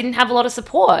and I didn't have a lot of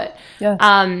support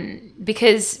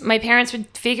because my parents were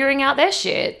figuring out their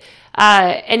shit.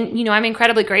 And, you know, I'm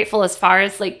incredibly grateful as far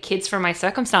as like kids from my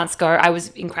circumstance go. I was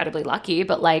incredibly lucky,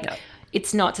 but like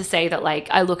it's not to say that like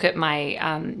I look at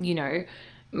my, you know,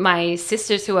 my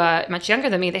sisters who are much younger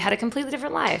than me, they had a completely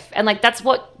different life. And like, that's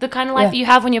what the kind of life that you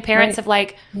have when your parents have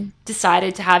like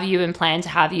decided to have you and planned to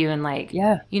have you and like,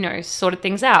 you know, sorted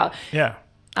things out. Yeah.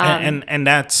 And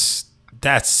that's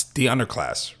the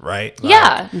underclass, right?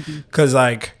 Like, cause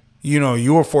like, you know,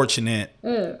 you were fortunate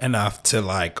enough to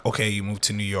like, okay, you moved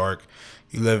to New York,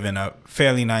 you live in a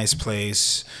fairly nice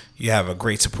place, you have a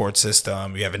great support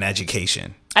system, you have an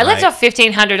education. I lived off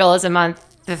 $1,500 a month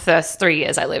the first 3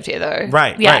 years I lived here, though.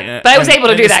 Right. But I was able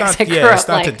to do that because I grew up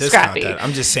like scrappy. That.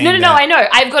 I'm just saying. No, I know.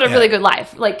 I've got a really good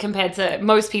life, like compared to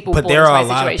most people. But there are a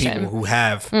lot of people who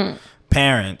have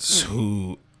parents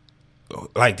who,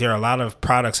 like, there are a lot of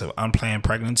products of unplanned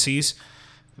pregnancies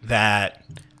that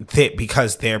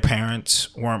because their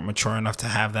parents weren't mature enough to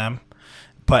have them,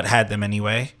 but had them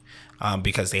anyway.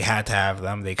 Because they had to have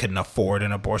them. They couldn't afford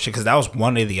an abortion because that was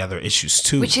one of the other issues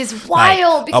too. Which is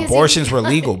wild. Like, abortions were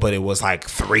legal, but it was like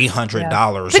 $300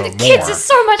 or more kids is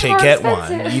so much to more get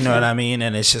expensive. one. You know what I mean?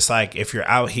 And it's just like if you're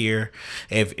out here,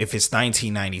 if it's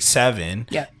 1997,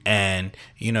 and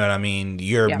you know what I mean,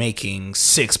 you're making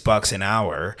 $6 an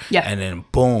hour, and then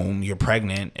boom, you're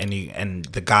pregnant, and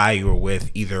the guy you were with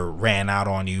either ran out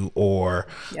on you or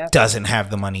doesn't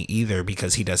have the money either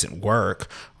because he doesn't work,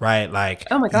 right? Like,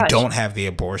 oh my gosh, you don't have the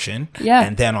abortion,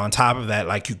 and then on top of that,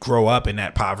 like, you grow up in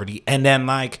that poverty, and then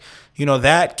like, you know,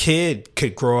 that kid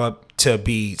could grow up to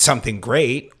be something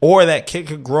great, or that kid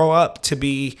could grow up to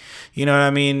be, you know what I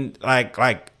mean, like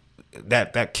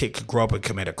that kid could grow up and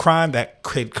commit a crime. That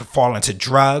kid could fall into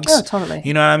drugs. Oh, totally.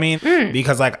 You know what I mean?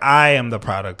 Because like I am the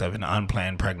product of an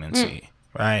unplanned pregnancy,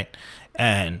 right?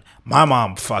 And my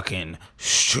mom fucking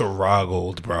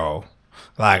struggled, bro.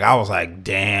 Like I was like,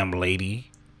 damn, lady.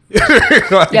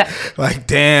 Like,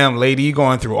 damn, lady, you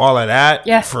going through all of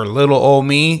that for little old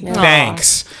me?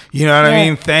 Thanks. You know what I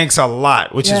mean? Thanks a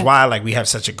lot, which is why like we have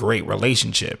such a great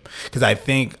relationship. Because I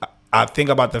think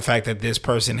about the fact that this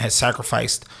person has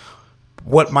sacrificed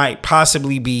what might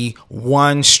possibly be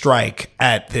one strike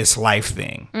at this life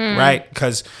thing, right?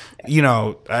 Because, you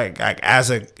know, like as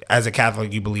a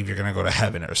Catholic, you believe you're gonna go to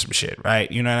heaven or some shit,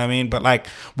 right? You know what I mean? But like,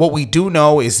 what we do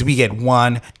know is we get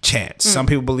one chance. Some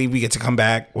people believe we get to come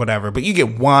back, whatever, but you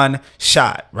get one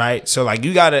shot, right? So like,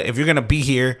 you gotta, if you're gonna be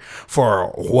here for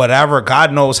whatever,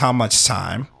 God knows how much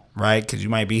time, right? Because you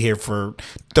might be here for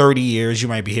 30 years, you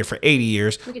might be here for 80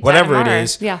 years, whatever it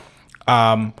is. Yeah.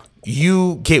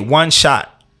 You get one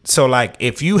shot. So like,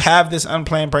 if you have this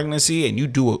unplanned pregnancy and you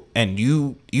do it and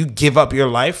you give up your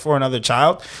life for another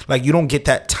child, like, you don't get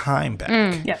that time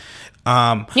back.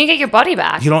 Yeah. You get your body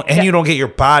back. You don't get your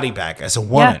body back as a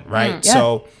woman, right?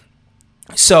 Yeah.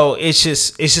 So it's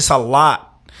just a lot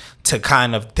to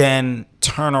kind of then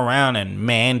turn around and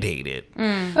mandate it.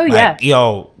 Oh, like, yeah.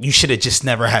 yo, you should have just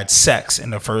never had sex in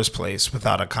the first place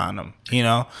without a condom, you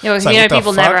know? You It's know, like, what the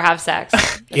people fuck? never have sex.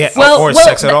 Yeah, or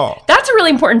sex at all. That's a really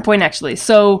important point, actually.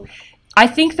 So I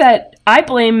think that I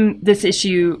blame this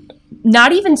issue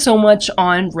not even so much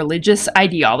on religious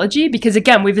ideology, because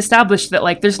again, we've established that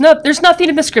like there's nothing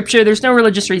in the scripture, there's no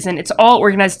religious reason. It's all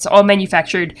organized, it's all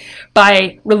manufactured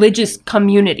by religious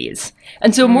communities.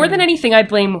 And so more than anything, I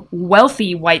blame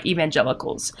wealthy white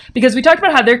evangelicals, because we talked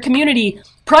about how their community,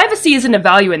 privacy isn't a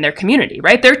value in their community,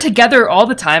 right? They're together all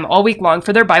the time, all week long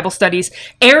for their Bible studies,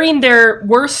 airing their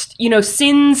worst,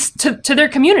 sins to their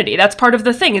community. That's part of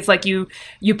the thing. It's like you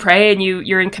pray and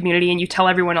you're in community and you tell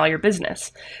everyone all your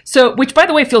business. So, which by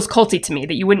the way feels culty to me,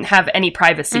 that you wouldn't have any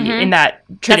privacy in that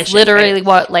tradition. That's literally right?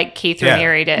 what like Keith or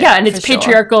Mary did. Yeah, and it's for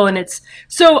patriarchal and it's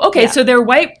so okay. Yeah. So they're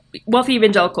white wealthy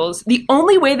evangelicals. The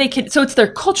only way they can, so it's their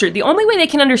culture. The only way they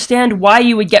can understand why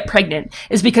you would get pregnant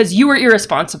is because you were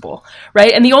irresponsible,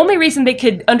 right? And the only reason they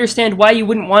could understand why you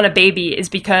wouldn't want a baby is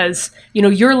because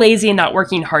you're lazy and not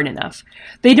working hard enough.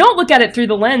 They don't look at it through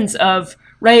the lens of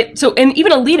right. So and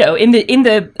even Alito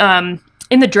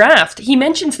in the draft, he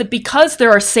mentions that because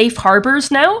there are safe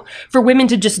harbors now for women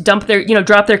to just drop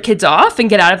their kids off and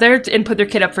get out of there and put their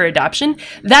kid up for adoption,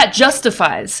 that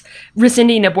justifies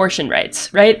rescinding abortion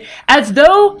rights, right? As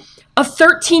though a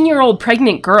 13-year-old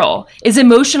pregnant girl is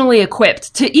emotionally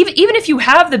equipped to, even if you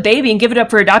have the baby and give it up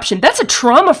for adoption, that's a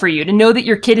trauma for you to know that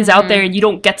your kid is out there and you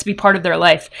don't get to be part of their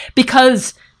life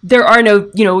because there are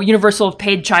no, universal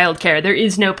paid childcare. There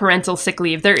is no parental sick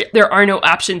leave. There are no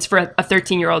options for a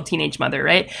 13-year-old teenage mother,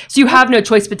 right? So you have no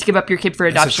choice but to give up your kid for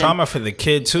adoption. It's a trauma for the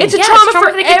kid, too. It's a trauma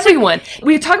for the everyone.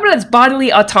 We talk about it as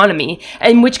bodily autonomy,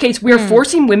 in which case we are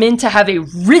forcing women to have a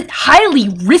highly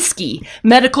risky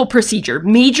medical procedure,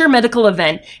 major medical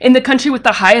event in the country with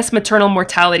the highest maternal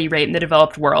mortality rate in the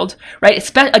developed world,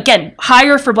 right? Again,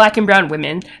 higher for Black and brown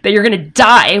women, that you're going to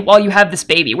die while you have this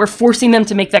baby. We're forcing them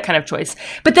to make that kind of choice.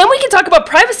 But then we can talk about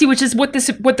privacy, which is what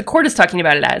the court is talking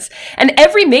about it as. And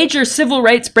every major civil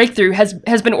rights breakthrough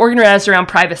has been organized around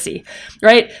privacy,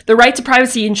 right? The right to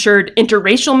privacy ensured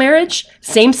interracial marriage,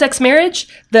 same-sex marriage,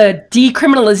 the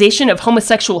decriminalization of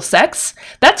homosexual sex.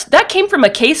 That came from a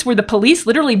case where the police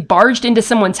literally barged into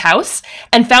someone's house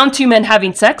and found two men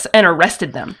having sex and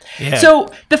arrested them. Yeah, so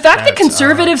the fact that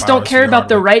conservatives don't care about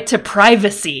the right to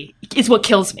privacy is what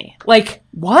kills me. Like,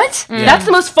 what? Yeah. That's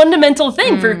the most fundamental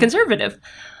thing for a conservative.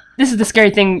 This is the scary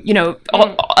thing,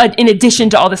 in addition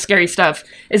to all the scary stuff,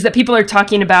 is that people are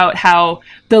talking about how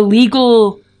the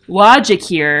legal logic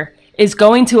here is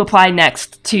going to apply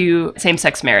next to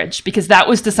same-sex marriage, because that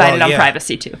was decided on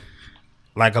privacy too.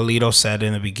 Like Alito said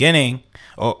in the beginning,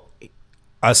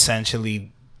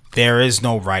 essentially, there is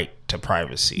no right to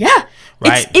privacy. Yeah.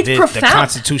 Right? It's profound. The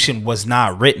Constitution was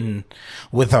not written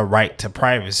with a right to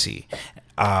privacy.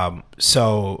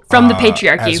 So from the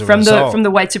patriarchy, from the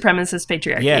white supremacist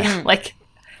patriarchy, like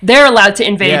they're allowed to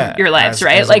invade your lives,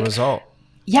 right? As a result.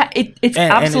 Yeah, it's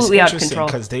absolutely out of control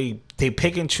because they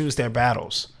pick and choose their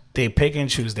battles. They pick and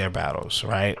choose their battles,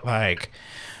 right? Like,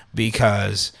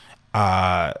 because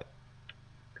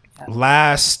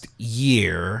last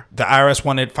year the IRS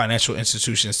wanted financial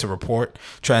institutions to report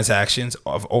transactions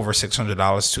of over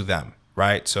 $600 to them.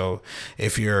 Right. So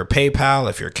if you're PayPal,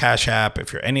 if you're Cash App,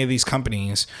 if you're any of these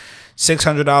companies,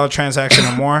 $600 transaction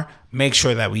or more, make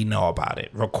sure that we know about it.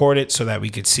 Record it so that we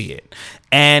could see it.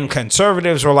 And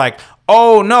conservatives were like,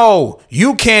 oh, no,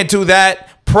 you can't do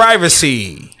that.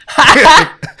 Privacy.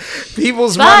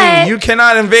 People's money. You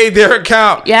cannot invade their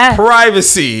account. Yeah.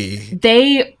 Privacy.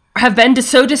 They have been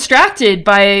so distracted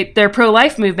by their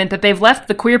pro-life movement that they've left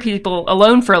the queer people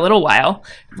alone for a little while,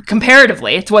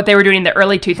 comparatively to what they were doing in the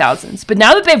early 2000s. But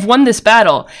now that they've won this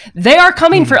battle, they are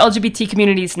coming for LGBT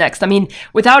communities next. I mean,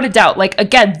 without a doubt, like,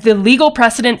 again, the legal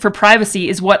precedent for privacy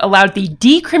is what allowed the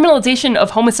decriminalization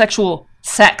of homosexual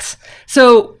sex.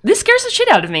 So this scares the shit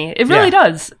out of me. It really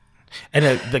does.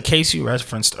 And the case you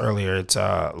referenced earlier, it's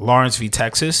Lawrence v.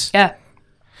 Texas. Yeah.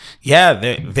 Yeah,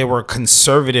 there were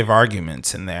conservative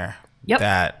arguments in there Yep.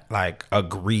 that like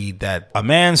agreed that a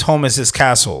man's home is his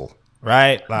castle,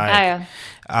 right? Like,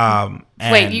 and,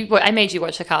 Wait, I made you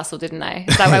watch The Castle, didn't I?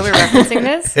 Is that why we're referencing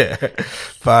this?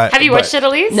 but Have you watched it,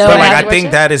 Elise? No, But I like, haven't I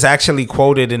think that is actually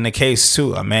quoted in the case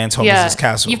too. A man's home is his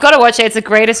castle. You've got to watch it. It's a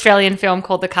great Australian film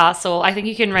called The Castle. I think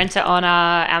you can rent it on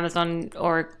Amazon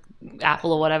or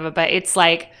Apple or whatever, but it's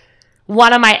like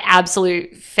one of my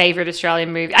absolute favorite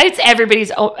Australian movies. It's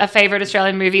everybody's a favorite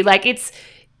Australian movie. Like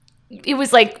it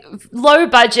was like low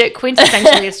budget,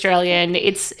 quintessentially Australian.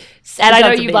 And I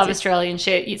know you love Australian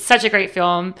shit. It's such a great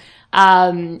film.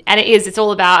 And it's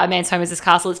all about a man's home is his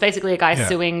castle. It's basically a guy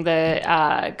suing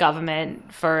the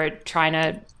government for trying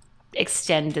to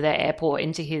extend the airport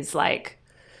into his like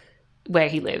where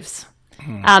he lives.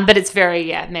 But it's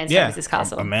very man's home is his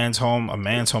castle. A man's home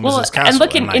is his castle. And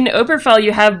look, in Obergefell,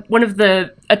 you have one of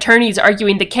the attorneys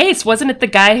arguing the case. Wasn't it the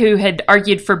guy who had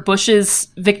argued for Bush's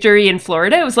victory in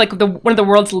Florida? It was like one of the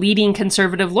world's leading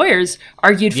conservative lawyers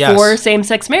argued for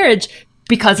same-sex marriage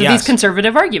because of these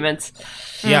conservative arguments.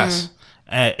 Yes.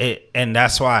 And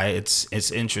that's why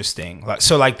it's interesting.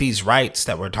 So like these rights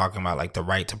that we're talking about, like the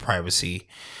right to privacy,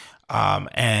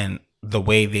 and the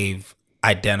way they've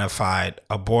identified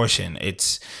abortion,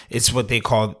 it's what they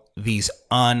call these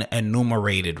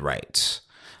unenumerated rights.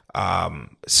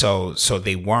 So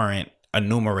they weren't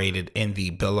enumerated in the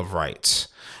Bill of Rights.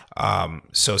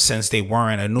 So since they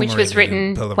weren't enumerated, which was written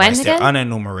in the Bill of when Rights, again? they're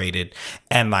unenumerated,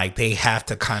 and like they have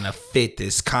to kind of fit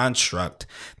this construct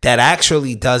that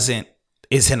actually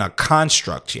isn't a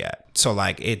construct yet. So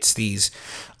like it's these,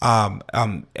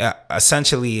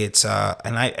 essentially it's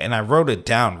and I wrote it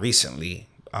down recently,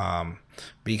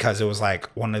 because it was like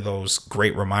one of those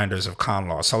great reminders of con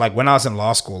law. So like when I was in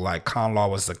law school, like con law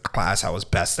was the class I was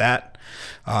best at.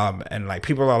 And like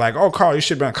people are like, oh, Carl, you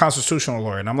should be a constitutional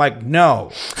lawyer. And I'm like,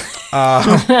 no.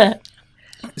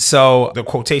 So the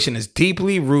quotation is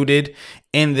deeply rooted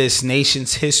in this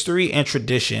nation's history and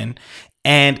tradition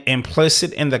and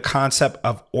implicit in the concept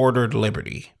of ordered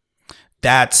liberty.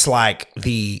 That's like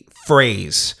the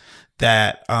phrase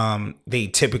that they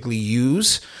typically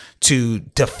use to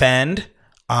defend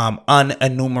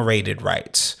unenumerated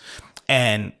rights.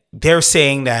 And they're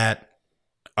saying that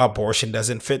abortion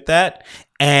doesn't fit that.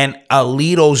 And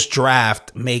Alito's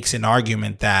draft makes an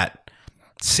argument that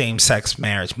same-sex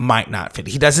marriage might not fit.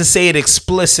 He doesn't say it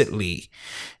explicitly,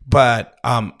 but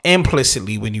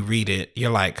implicitly when you read it, you're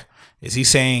like, is he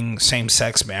saying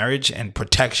same-sex marriage and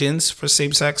protections for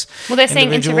same-sex? Well, they're saying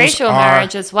interracial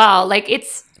marriage as well. Like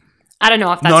I don't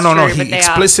know if that's no. true, He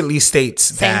explicitly states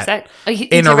that interracial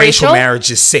interracial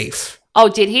marriage is safe. Oh,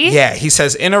 did he? Yeah, he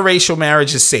says interracial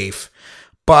marriage is safe,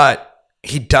 but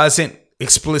he doesn't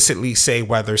explicitly say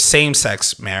whether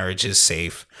same-sex marriage is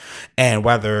safe and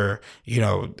whether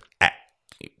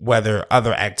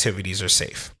other activities are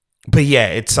safe. But yeah,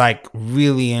 it's like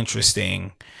really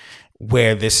interesting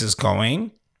where this is going.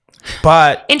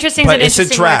 But interesting but is an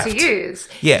interesting word to use.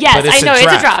 Yeah, yes, but I know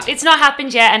it's a draft. It's not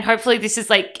happened yet, and hopefully this is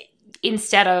like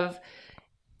instead of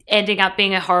ending up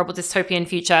being a horrible dystopian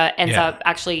future, ends up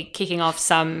actually kicking off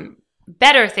some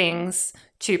better things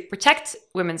to protect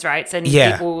women's rights and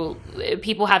people having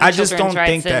children's rights. I just don't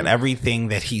think that everything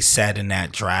that he said in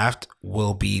that draft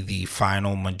will be the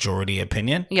final majority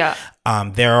opinion. Yeah.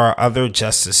 There are other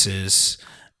justices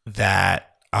that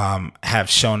have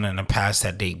shown in the past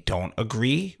that they don't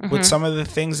agree with some of the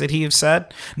things that he has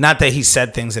said. Not that he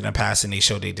said things in the past and they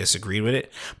showed they disagreed with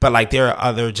it, but like there are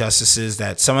other justices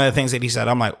that some of the things that he said,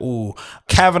 I'm like, ooh,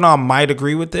 Kavanaugh might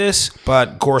agree with this,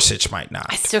 but Gorsuch might not.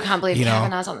 I still can't believe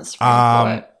Kavanaugh's on the Supreme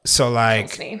Court. So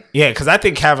like, yeah, because I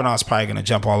think Kavanaugh's probably going to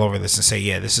jump all over this and say,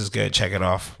 yeah, this is good. Check it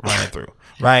off. Run it through.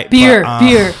 Right. Beer.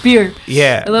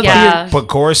 Yeah. I love beer. But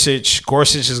Gorsuch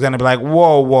is going to be like,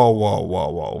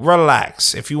 whoa.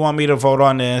 Relax. If you want me to vote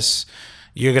on this,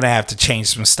 you're going to have to change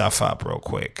some stuff up real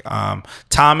quick.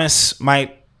 Thomas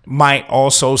might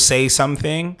also say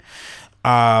something.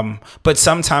 But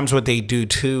sometimes what they do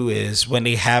too is when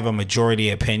they have a majority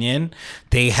opinion,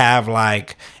 they have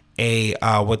like a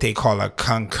what they call a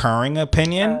concurring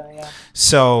opinion.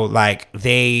 So like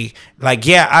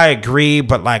I agree,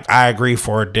 but like I agree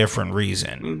for a different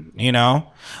reason,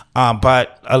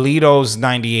 but Alito's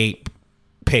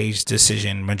 98-page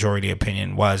decision majority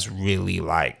opinion was really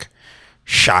like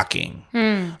shocking.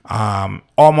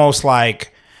 Almost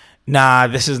like nah,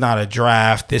 this is not a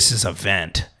draft. This is a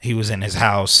vent. He was in his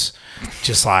house,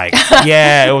 just like,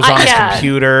 yeah, it was on his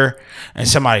computer, and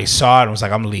somebody saw it and was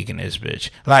like, I'm leaking this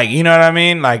bitch. Like, you know what I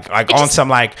mean? Like on some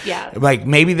like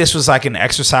maybe this was like an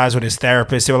exercise with his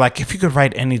therapist. They were like, if you could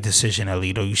write any decision,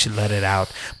 Alito, you should let it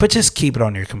out, but just keep it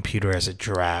on your computer as a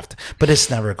draft. But it's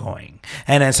never going.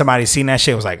 And then somebody seen that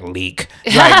shit was like, leak.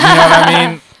 Like, you know what I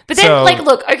mean? But then, like,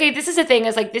 look, okay, this is the thing,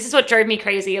 is like, this is what drove me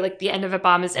crazy, like, the end of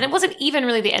Obama's, and it wasn't even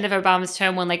really the end of Obama's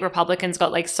term when, like, Republicans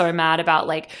got, like, so mad about,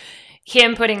 like,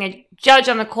 him putting a judge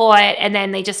on the court, and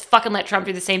then they just fucking let Trump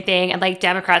do the same thing, and, like,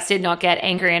 Democrats did not get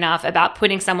angry enough about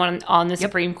putting someone on the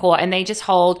Supreme Court, and they just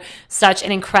hold such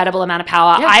an incredible amount of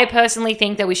power. I personally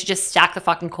think that we should just stack the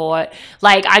fucking court.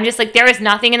 Like, I'm just like, there is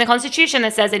nothing in the Constitution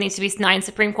that says there needs to be 9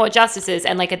 Supreme Court justices,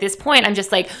 and, like, at this point, I'm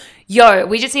just like, yo,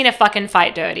 we just need to fucking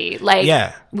fight dirty.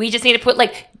 Like, we just need to put,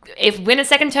 like, if win a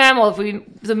second term, or if we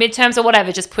the midterms or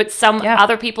whatever, just put some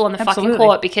other people on the fucking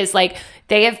court, because like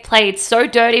they have played so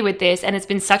dirty with this, and it's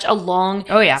been such a long,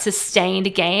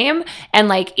 sustained game, and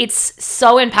like it's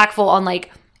so impactful on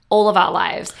like all of our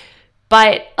lives.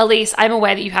 But Elise, I'm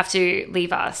aware that you have to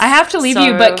leave us. I have to leave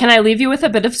you, but can I leave you with a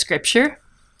bit of scripture?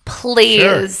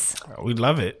 Please. Sure. We'd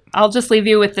love it. I'll just leave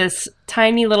you with this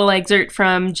tiny little excerpt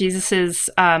from Jesus's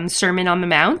Sermon on the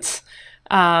Mount,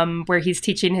 where he's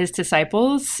teaching his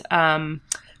disciples.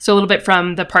 So a little bit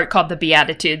from the part called the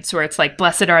Beatitudes, where it's like,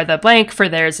 blessed are the blank, for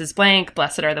theirs is blank.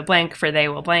 Blessed are the blank, for they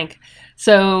will blank.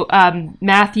 So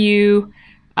Matthew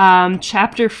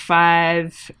chapter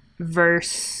 5,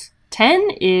 verse 10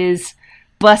 is,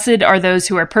 blessed are those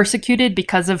who are persecuted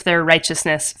because of their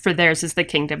righteousness, for theirs is the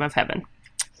kingdom of heaven.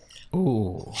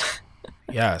 Ooh.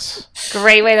 Yes.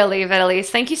 Great way to leave it, Elise.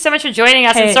 Thank you so much for joining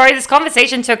us. And sorry, this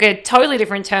conversation took a totally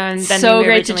different turn than so we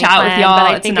great to chat planned, with y'all.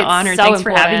 but I it's think an honor. So Thanks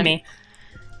important. for having me.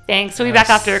 Thanks. We'll be back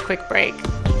after a quick break.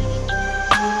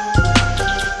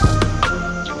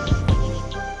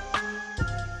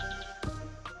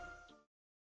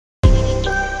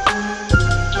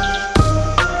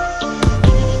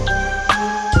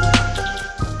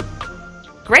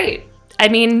 Great. I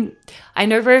mean, I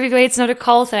know Roe v. Wade's not a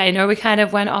cult, and I know we kind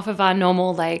of went off of our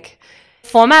normal, like,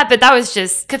 format, but that was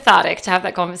just cathartic to have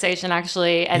that conversation,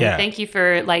 actually. And thank you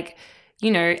for, like,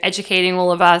 you know, educating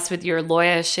all of us with your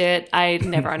lawyer shit. I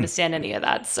never understand any of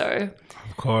that, so.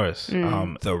 Of course.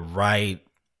 The right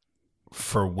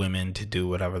for women to do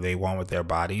whatever they want with their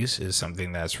bodies is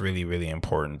something that's really, really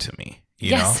important to me.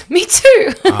 You know? Me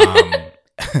too.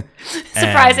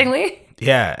 Surprisingly.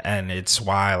 And it's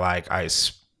why, like, I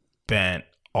spent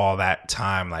all that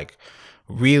time, like,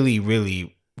 really,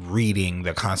 really reading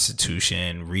the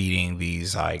Constitution, reading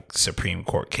these, like, Supreme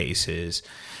Court cases,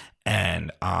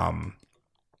 and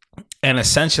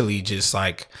essentially just,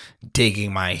 like,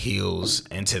 digging my heels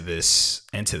into this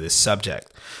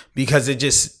subject, because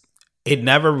it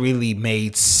never really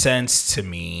made sense to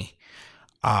me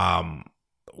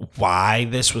why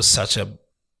this was such a,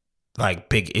 like,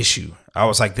 big issue. I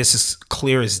was like, this is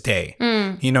clear as day.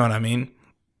 You know what I mean?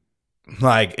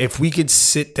 Like, if we could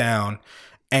sit down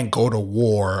and go to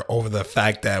war over the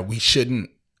fact that we shouldn't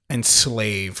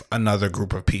enslave another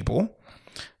group of people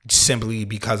simply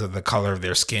because of the color of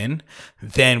their skin,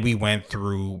 then we went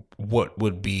through what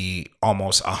would be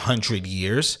almost 100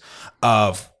 years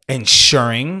of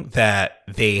ensuring that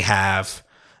they have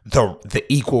the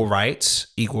equal rights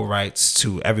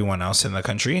to everyone else in the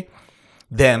country.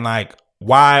 Then, like,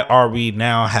 why are we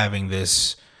now having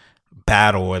this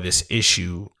battle or this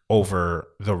issue over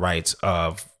the rights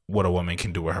of what a woman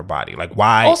can do with her body? Like,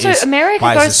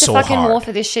 America goes to fucking war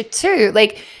for this shit too.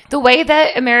 Like, the way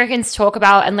that Americans talk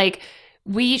about, and like,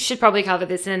 we should probably cover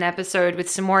this in an episode with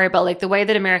Samori, but like, the way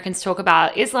that Americans talk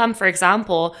about Islam, for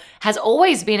example, has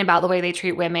always been about the way they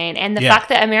treat women. And the fact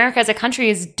that America as a country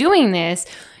is doing this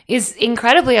is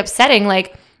incredibly upsetting.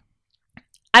 Like,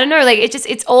 I don't know, like,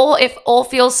 it all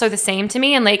feels so the same to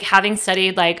me. And like, having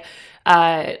studied like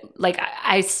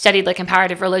I studied like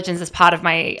comparative religions as part of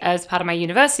my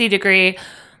university degree.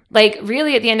 Like,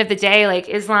 really, at the end of the day, like,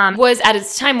 Islam was at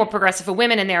its time more progressive for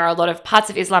women, and there are a lot of parts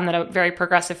of Islam that are very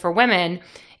progressive for women.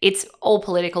 It's all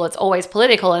political. It's always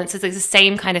political, and it's like the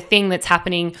same kind of thing that's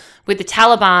happening with the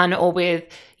Taliban or with,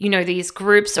 you know, these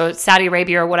groups, or Saudi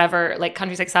Arabia or whatever, like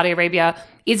countries like Saudi Arabia,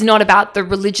 is not about the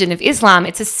religion of Islam.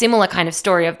 It's a similar kind of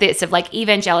story of this, of like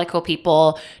evangelical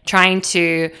people trying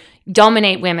to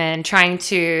dominate women, trying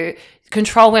to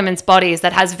control women's bodies,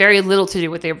 that has very little to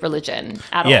do with their religion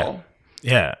at all.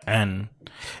 Yeah. And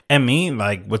me,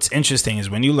 like, what's interesting is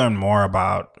when you learn more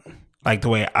about, like, the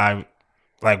way I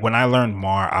when I learned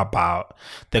more about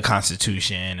the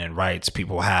Constitution and rights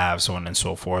people have, so on and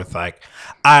so forth, like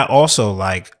I also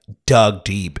like dug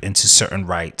deep into certain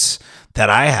rights that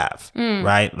I have,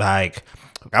 right? Like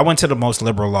I went to the most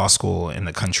liberal law school in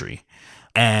the country,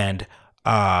 and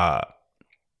I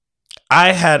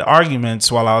had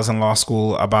arguments while I was in law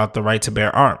school about the right to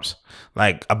bear arms,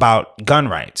 like about gun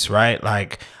rights, right?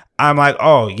 Like I'm like,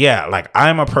 oh yeah, like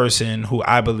I'm a person who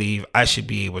I believe I should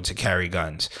be able to carry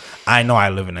guns. I know I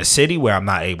live in a city where I'm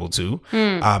not able to,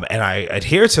 and I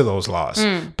adhere to those laws.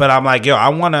 But I'm like, yo, I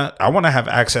wanna have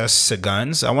access to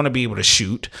guns. I want to be able to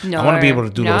shoot. I want to be able to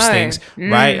do those things,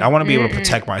 right? I want to be able to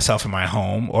protect myself in my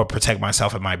home or protect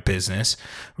myself in my business,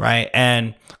 right?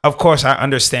 And of course, I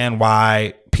understand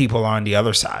why people are on the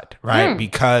other side, right?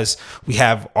 Because we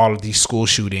have all of these school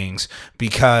shootings,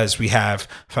 because we have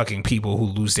fucking people who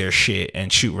lose their shit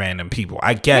and shoot random people.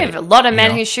 I get it. We have a lot of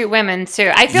men who shoot women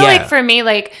too. I feel like for me,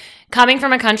 like coming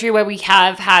from a country where we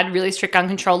have had really strict gun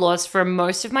control laws for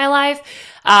most of my life,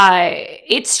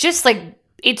 it's just like,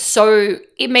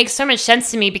 it makes so much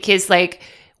sense to me because like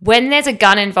when there's a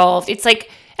gun involved, it's like,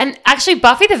 and actually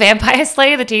Buffy the Vampire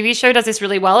Slayer, the TV show, does this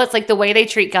really well. It's like the way they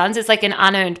treat guns is like an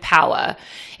unearned power.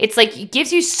 It's like it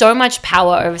gives you so much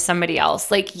power over somebody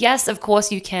else. Like, yes, of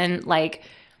course you can like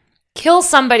kill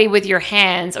somebody with your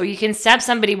hands or you can stab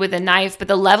somebody with a knife, but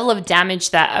the level of damage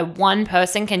that a one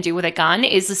person can do with a gun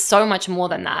is so much more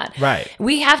than that. Right.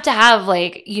 We have to have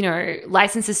like, you know,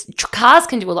 licenses. Cars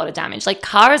can do a lot of damage. Like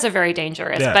cars are very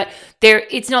dangerous, but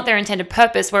it's not their intended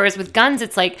purpose. Whereas with guns,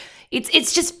 it's like,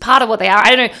 it's just part of what they are.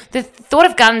 I don't know. The thought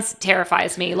of guns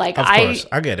terrifies me. Like of course,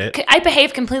 I get it. I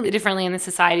behave completely differently in this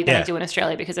society than I do in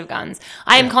Australia because of guns.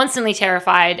 I am constantly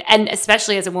terrified, and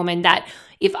especially as a woman, that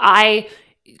if I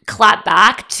clap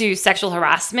back to sexual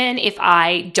harassment, if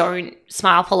I don't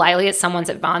smile politely at someone's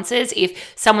advances,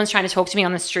 if someone's trying to talk to me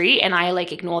on the street and I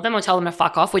like ignore them or tell them to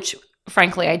fuck off, which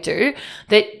frankly I do,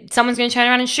 that someone's going to turn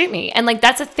around and shoot me. And like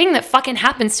that's a thing that fucking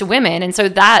happens to women. And so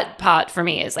that part for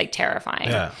me is like terrifying.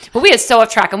 Yeah. But we are so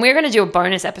off track, and we're going to do a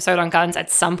bonus episode on guns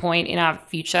at some point in our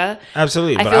future.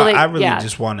 Absolutely. I really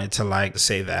just wanted to like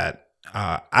say that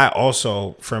I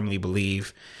also firmly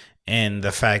believe in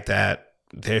the fact that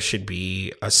there should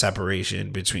be a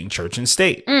separation between church and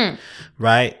state,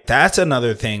 right? That's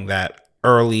another thing that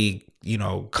early,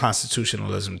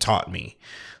 constitutionalism taught me.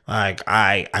 Like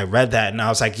I read that and I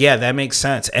was like, yeah, that makes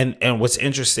sense. And what's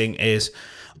interesting is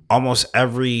almost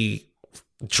every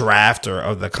drafter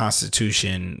of the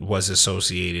Constitution was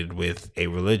associated with a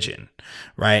religion,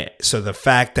 right? So the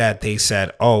fact that they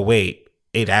said, oh, wait,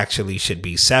 it actually should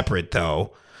be separate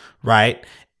though, right,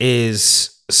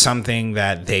 is something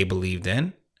that they believed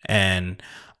in. And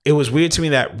it was weird to me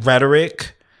that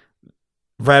rhetoric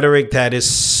that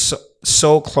is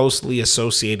so closely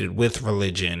associated with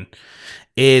religion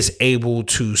is able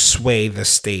to sway the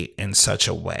state in such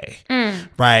a way,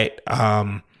 right?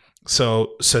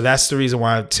 So that's the reason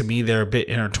why, to me, they're a bit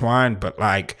intertwined. But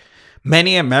like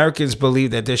many Americans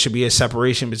believe that there should be a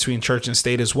separation between church and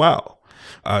state as well.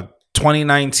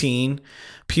 2019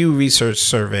 Pew Research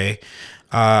survey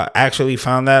actually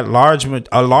found that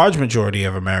a large majority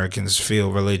of Americans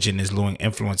feel religion is losing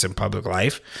influence in public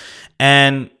life,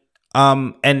 and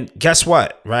guess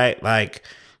what, right? Like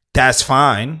that's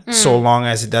fine so long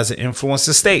as it doesn't influence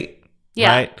the state,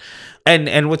 right?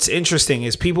 And what's interesting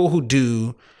is people who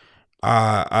do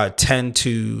tend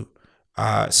to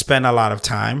spend a lot of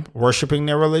time worshiping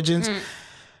their religions,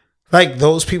 like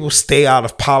those people stay out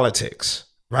of politics.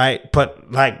 Right.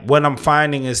 But like what I'm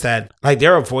finding is that like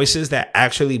there are voices that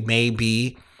actually may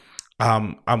be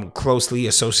closely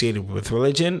associated with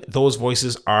religion. Those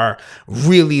voices are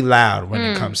really loud when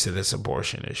it comes to this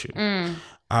abortion issue,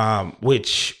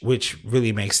 which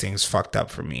really makes things fucked up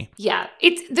for me. Yeah,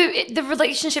 it's the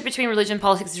relationship between religion and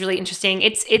politics is really interesting.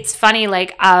 It's funny.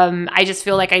 Like I just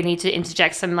feel like I need to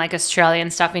interject some like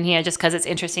Australian stuff in here just because it's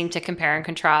interesting to compare and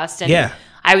contrast. And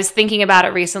I was thinking about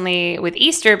it recently with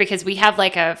Easter because we have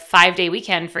like a 5-day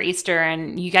weekend for Easter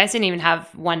and you guys didn't even have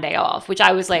one day off, which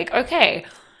I was like, okay,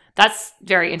 that's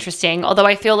very interesting. Although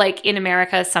I feel like in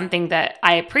America, something that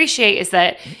I appreciate is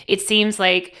that it seems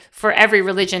like for every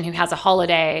religion who has a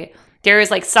holiday, there is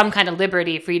like some kind of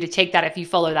liberty for you to take that if you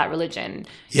follow that religion,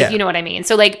 if you know what I mean.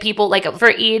 So like people like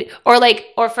for Eid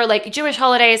or for like Jewish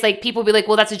holidays, like people be like,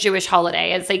 well, that's a Jewish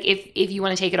holiday. It's like if you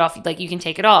want to take it off, like you can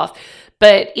take it off.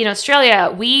 But in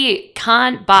Australia, we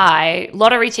can't buy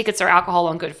lottery tickets or alcohol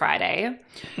on Good Friday.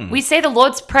 We say the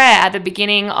Lord's Prayer at the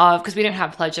beginning of, because we don't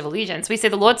have Pledge of Allegiance, we say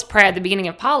the Lord's Prayer at the beginning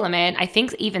of Parliament. I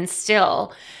think even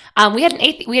still, we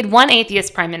had one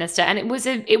atheist prime minister, and it was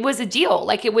a deal.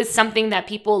 Like it was something that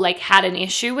people like had an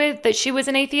issue with that she was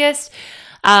an atheist.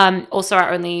 Also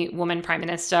our only woman prime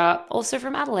minister, also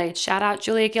from Adelaide. Shout out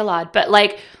Julia Gillard. But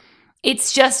like,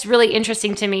 it's just really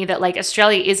interesting to me that like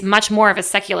Australia is much more of a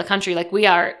secular country. Like we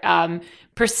are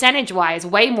percentage wise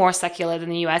way more secular than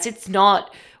the US. It's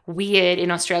not weird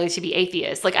in Australia to be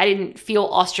atheist. Like I didn't feel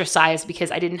ostracized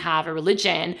because I didn't have a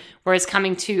religion. Whereas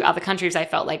coming to other countries, I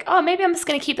felt like, oh, maybe I'm just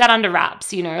going to keep that under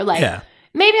wraps, you know, like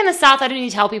maybe in the South, I don't need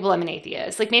to tell people I'm an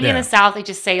atheist. Like maybe in the South, I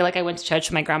just say like I went to church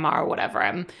with my grandma or whatever.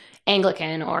 I'm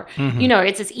Anglican or, you know,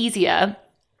 it's just easier.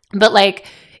 But like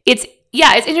it's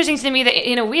interesting to me that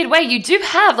in a weird way, you do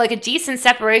have like a decent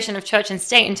separation of church and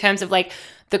state in terms of like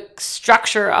the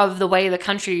structure of the way the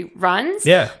country runs.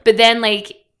 Yeah. But then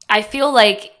like, I feel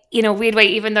like in a weird way,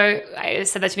 even though I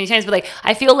said that too many times, but like,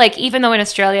 I feel like even though in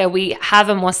Australia we have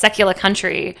a more secular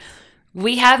country,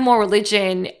 we have more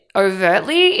religion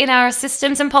overtly in our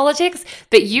systems and politics,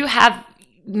 but you have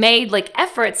made like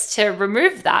efforts to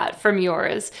remove that from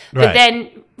yours. Right. But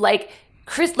then like,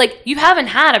 you haven't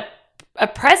had a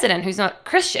president who's not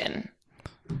Christian.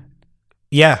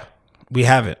 Yeah, we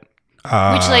haven't.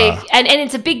 Which like, and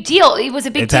it's a big deal. It was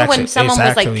a big deal when someone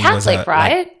was like Catholic,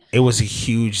 right? Like, it was a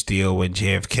huge deal when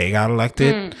JFK got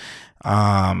elected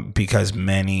because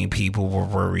many people were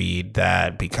worried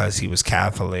that because he was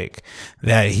Catholic,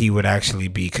 that he would actually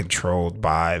be controlled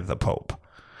by the Pope.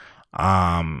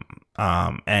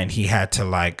 And he had to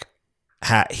like,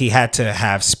 he had to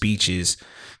have speeches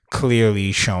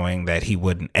clearly showing that he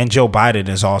wouldn't. And Joe Biden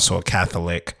is also a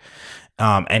Catholic.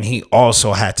 And he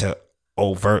also had to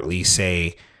overtly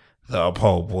say the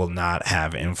Pope will not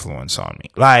have influence on me.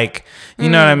 Like, you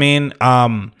know what I mean?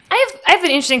 I have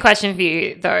an interesting question for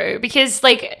you though, because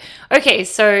like, okay,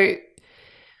 so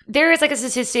there is like a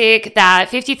statistic that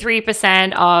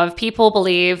 53% of people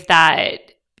believe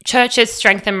that churches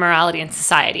strengthen morality in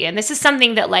society. And this is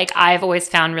something that like I've always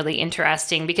found really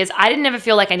interesting because I didn't ever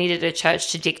feel like I needed a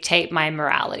church to dictate my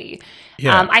morality.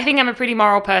 Yeah. I think I'm a pretty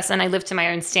moral person. I live to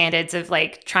my own standards of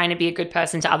like trying to be a good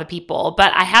person to other people.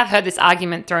 But I have heard this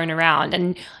argument thrown around.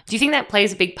 And do you think that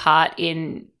plays a big part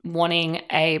in wanting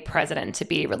a president to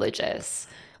be religious?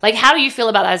 Like, how do you feel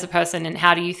about that as a person? And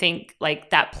how do you think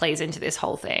like that plays into this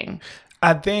whole thing?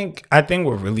 I think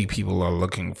what really people are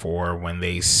looking for when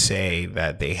they say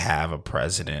that they have a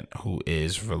president who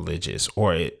is religious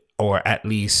or at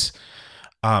least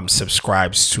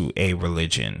subscribes to a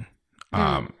religion,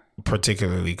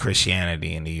 particularly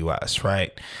Christianity in the US,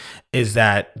 right? Is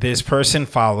that this person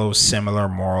follows similar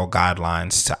moral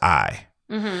guidelines to I.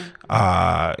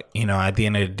 You know, at the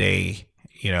end of the day,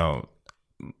 you know,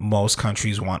 most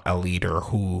countries want a leader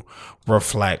who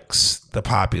reflects the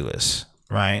populace,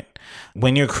 right?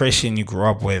 When you're Christian, you grew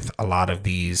up with a lot of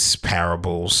these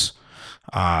parables,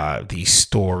 these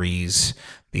stories,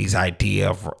 these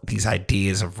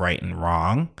ideas of right and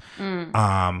wrong.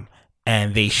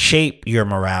 And they shape your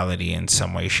morality in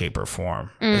some way, shape, or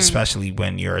form, especially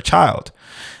when you're a child.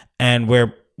 And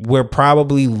we're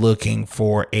probably looking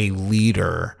for a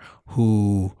leader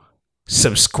who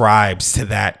subscribes to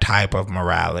that type of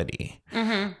morality.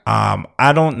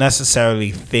 I don't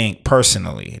necessarily think,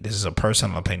 personally, this is a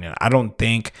personal opinion, I don't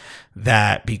think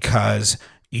that because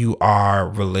you are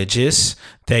religious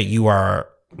that you are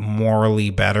morally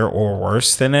better or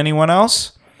worse than anyone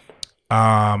else.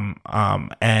 And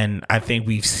I think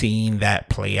we've seen that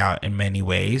play out in many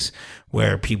ways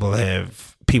where people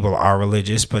are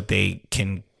religious, but they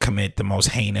can commit the most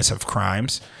heinous of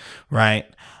crimes, right?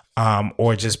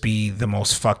 Or just be the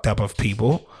most fucked up of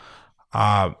people.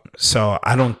 So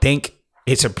I don't think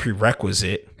it's a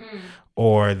prerequisite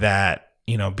or that,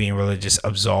 you know, being religious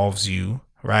absolves you,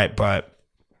 right? But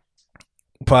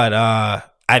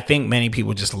I think many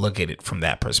people just look at it from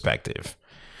that perspective.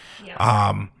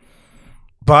 Yeah.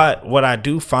 But what I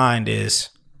do find is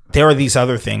there are these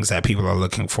other things that people are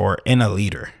looking for in a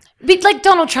leader. But like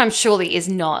Donald Trump surely is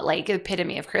not like the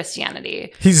epitome of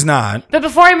Christianity. He's not. But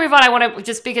before I move on, I want to,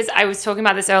 just because I was talking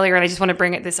about this earlier and I just want to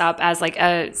bring this up as like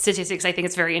a statistics, I think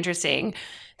it's very interesting.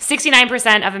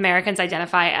 69% of Americans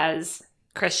identify as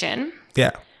Christian.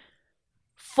 Yeah.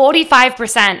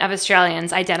 45% of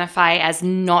Australians identify as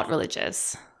not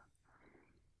religious.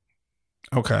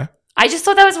 Okay. I just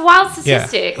thought that was a wild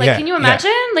statistic. Yeah. Can you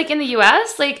imagine? Like in the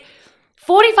US, like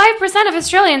 45% of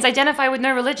Australians identify with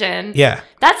no religion. Yeah.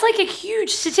 That's like a huge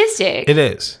statistic. It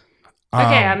is. Okay,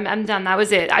 I'm done. That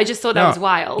was it. I just thought that was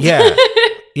wild. Yeah.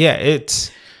 Yeah,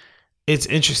 it's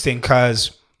interesting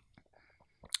because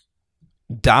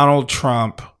Donald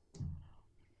Trump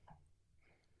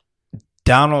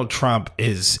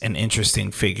is an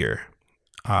interesting figure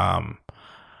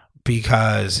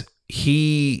because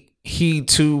he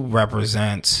too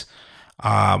represents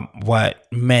what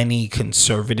many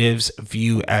conservatives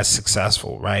view as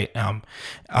successful, right? And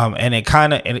it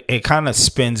kind of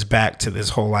spins back to this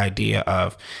whole idea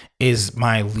of, is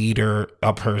my leader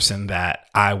a person that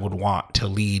I would want to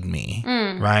lead me,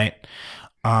 right?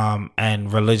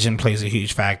 And religion plays a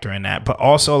huge factor in that, but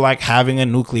also like having a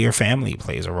nuclear family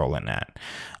plays a role in that.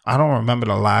 I don't remember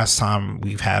the last time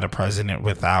we've had a president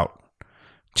without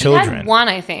children. We had one,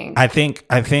 I think.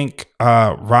 I think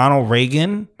Ronald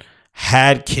Reagan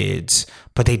had kids,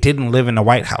 but they didn't live in the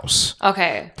White House.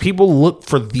 Okay. People look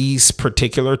for these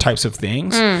particular types of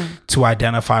things to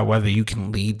identify whether you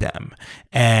can lead them.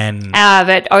 And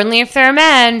but only if they're a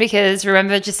man, because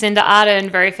remember Jacinda Ardern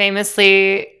very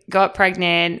famously got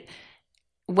pregnant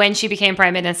when she became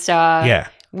prime minister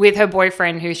with her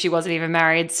boyfriend who she wasn't even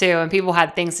married to, and people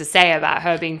had things to say about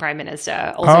her being prime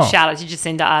minister. Also, shout out to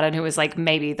Jacinda Ardern, who was like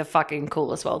maybe the fucking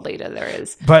coolest world leader there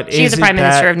is. But she's the prime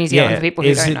minister of New Zealand, for people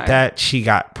who don't know. Is it that she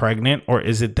got pregnant, or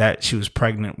is it that she was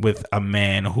pregnant with a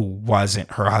man who wasn't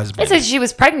her husband? It's that she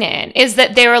was pregnant. Is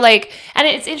that they were like, and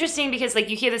it's interesting because like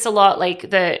you hear this a lot, like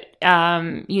that,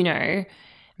 you know,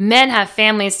 men have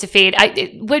families to feed.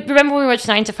 Remember when we watched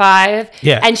 9 to 5?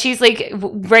 Yeah. And she's like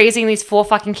raising these 4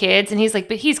 fucking kids, and he's like,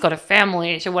 but he's got a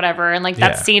family or whatever. And like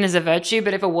that's seen as a virtue.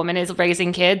 But if a woman is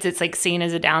raising kids, it's like seen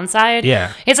as a downside.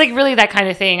 Yeah. It's like really that kind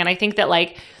of thing. And I think that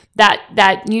like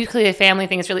that nuclear family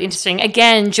thing is really interesting.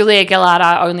 Again, Julia Gillard,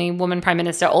 our only woman prime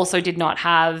minister, also did not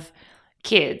have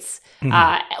kids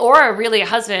or really a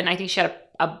husband. I think she had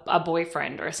a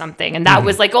boyfriend or something. And that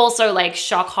was like also like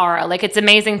shock horror. Like it's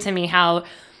amazing to me how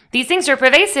these things are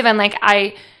pervasive. And like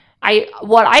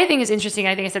what I think is interesting,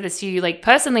 I think I said this to you like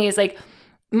personally, is like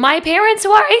my parents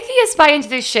who are atheists buy into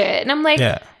this shit. And I'm like,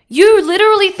 you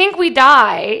literally think we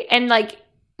die and like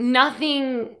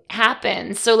nothing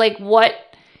happens. So like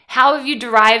how have you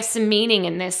derived some meaning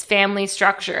in this family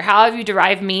structure? How have you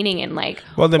derived meaning in like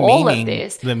all of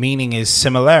this? The meaning is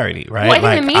similarity, right? Well,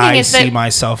 I think the meaning is I see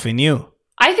myself in you.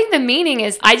 I think the meaning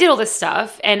is I did all this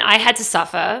stuff and I had to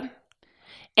suffer.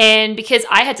 And because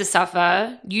I had to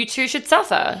suffer, you too should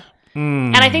suffer.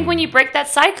 And I think when you break that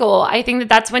cycle, I think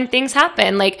that's when things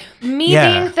happen. Like me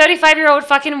being 35-year-old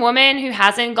fucking woman who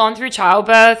hasn't gone through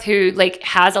childbirth, who like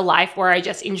has a life where I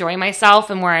just enjoy myself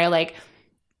and where I like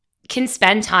can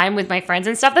spend time with my friends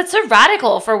and stuff. That's so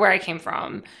radical for where I came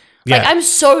from. Like I'm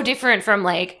so different from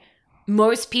like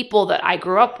most people that I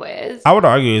grew up with. I would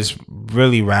argue it's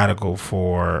really radical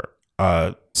for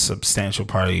a substantial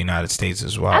part of the United States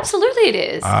as well. Absolutely it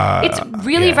is. It's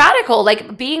really radical.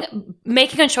 Like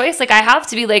making a choice, like I have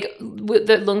to be like with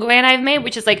the Lungawan I've made,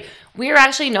 which is like we're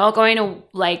actually not going to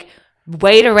like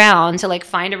wait around to like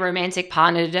find a romantic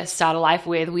partner to start a life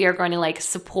with. We are going to like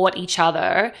support each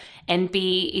other and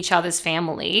be each other's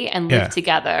family and live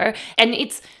together. And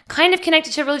it's kind of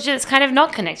connected to religion. It's kind of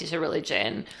not connected to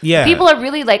religion. Yeah. People are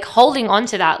really like holding on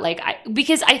to that. Like,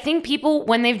 because I think people,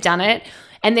 when they've done it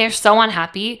and they're so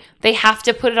unhappy, they have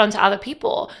to put it onto other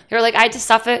people. They're like, I had to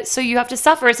suffer, so you have to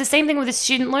suffer. It's the same thing with the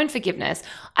student loan forgiveness.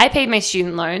 I paid my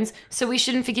student loans, so we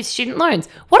shouldn't forgive student loans.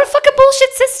 What a fucking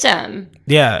bullshit system.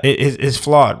 Yeah, it's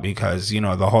flawed because, you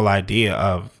know, the whole idea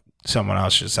of someone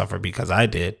else should suffer because I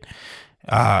did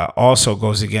also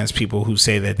goes against people who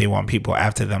say that they want people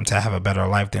after them to have a better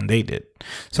life than they did.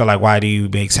 So, like, why do you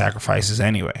make sacrifices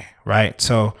anyway, right?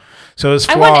 So it's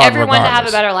flawed. I want everyone regardless. to have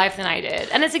a better life than I did.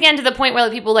 And it's again to the point where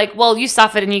like, people like, well, you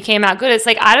suffered and you came out good. It's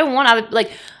like, I don't want other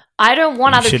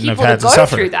people to go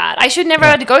through that. I should never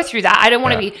have to go through that. I don't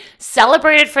want to be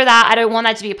celebrated for that. I don't want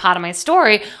that to be a part of my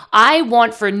story. I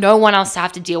want for no one else to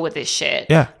have to deal with this shit.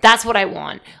 Yeah. That's what I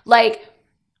want. Like,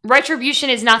 retribution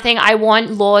is nothing. I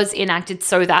want laws enacted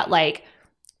so that like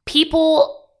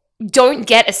people don't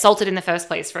get assaulted in the first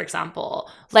place, for example.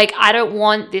 Like, I don't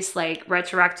want this like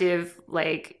retroactive,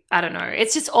 like, I don't know.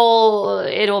 It's just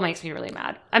it all makes me really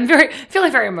mad. I'm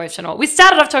feeling very emotional. We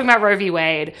started off talking about Roe v.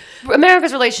 Wade.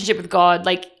 America's relationship with God,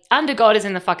 like, under God is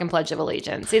in the fucking Pledge of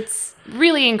Allegiance. It's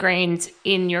really ingrained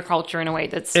in your culture in a way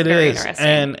that's very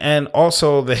interesting. And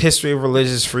also the history of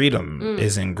religious freedom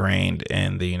is ingrained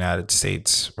in the United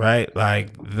States, right?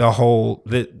 Like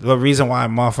the reason why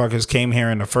motherfuckers came here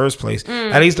in the first place,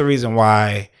 at least the reason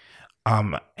why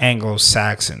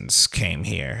Anglo-Saxons came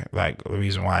here, like the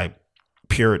reason why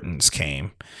Puritans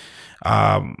came,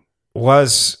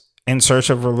 was in search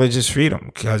of religious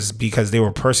freedom because they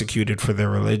were persecuted for their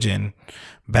religion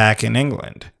back in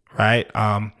England, right?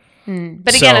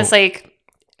 But again, it's like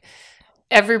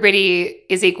everybody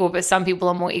is equal, but some people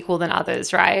are more equal than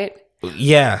others, right?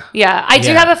 Yeah. Yeah. I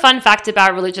do have a fun fact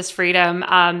about religious freedom.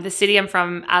 The city I'm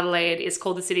from, Adelaide, is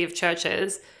called the City of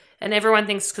Churches. And everyone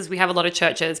thinks because we have a lot of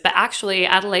churches, but actually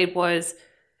Adelaide was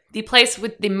the place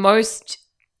with the most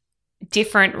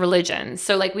different religions.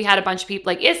 So like we had a bunch of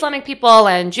people, like Islamic people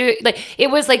and Jew, like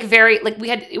it was like very like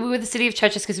we were the city of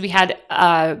churches because we had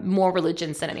more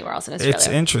religions than anywhere else in Australia. It's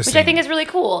interesting, which I think is really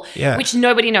cool. Yeah, which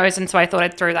nobody knows, and so I thought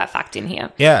I'd throw that fact in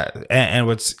here. Yeah, and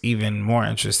what's even more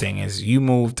interesting is you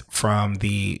moved from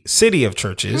the city of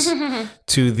churches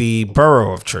to the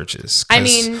borough of churches. I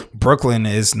mean, Brooklyn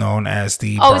is known as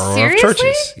the borough of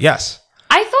churches. Yes.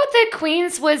 I thought that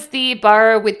Queens was the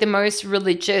borough with the most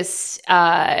religious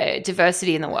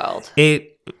diversity in the world.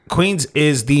 Queens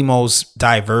is the most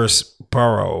diverse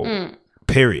borough,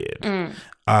 period.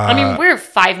 I mean, we're a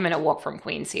 5-minute walk from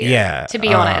Queens here. Yeah. To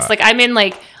be honest. Like I'm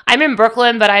in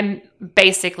Brooklyn, but I'm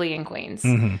basically in Queens.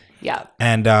 Mm-hmm. Yeah.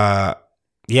 And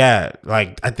yeah,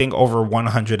 like I think over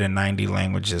 190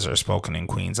 languages are spoken in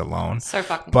Queens alone. So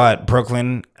fucking But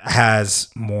Brooklyn has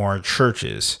more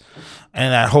churches.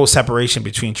 And that whole separation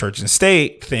between church and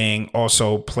state thing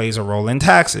also plays a role in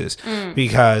taxes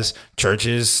because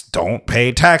churches don't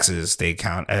pay taxes. They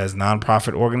count as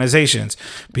nonprofit organizations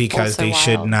because Also they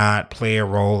should not play a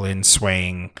role in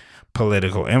swaying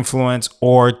political influence,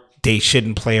 or they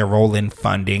shouldn't play a role in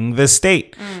funding the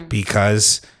state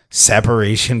because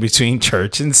separation between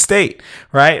church and state,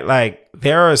 right? Like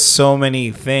there are so many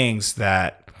things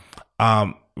that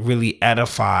really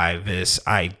edify this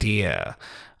idea.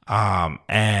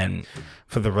 And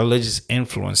for the religious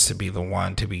influence to be the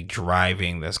one to be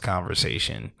driving this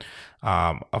conversation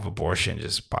of abortion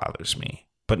just bothers me.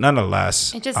 But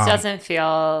nonetheless, it just doesn't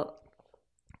feel.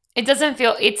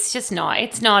 It's just not.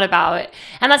 It's not about.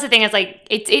 And that's the thing. Is like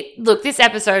look, this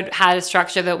episode had a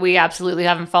structure that we absolutely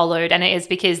haven't followed, and it is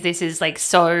because this is like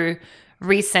so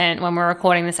recent when we're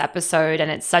recording this episode,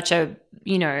 and it's such a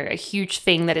a huge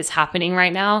thing that is happening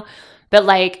right now. But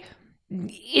like.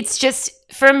 It's just,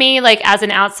 for me, like as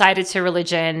an outsider to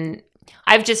religion,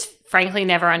 I've just frankly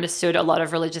never understood a lot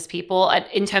of religious people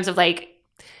in terms of like,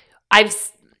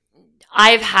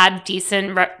 I've had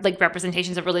decent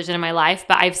representations of religion in my life,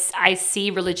 but I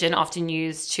see religion often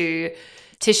used to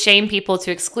shame people,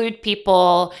 to exclude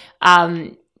people.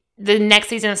 The next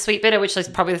season of Sweet Bitter, which is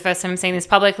probably the first time I'm saying this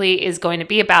publicly, is going to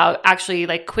be about actually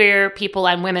like queer people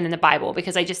and women in the Bible,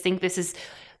 because I just think this is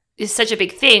such a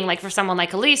big thing. Like for someone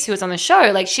like Elise, who was on the show,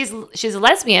 like she's a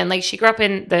lesbian, like she grew up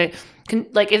in the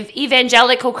like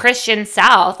evangelical Christian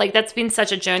South. Like that's been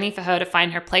such a journey for her to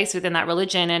find her place within that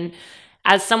religion. And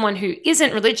as someone who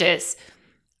isn't religious,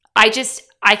 I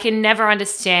can never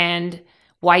understand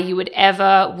why you would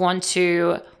ever want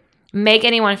to make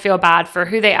anyone feel bad for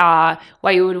who they are,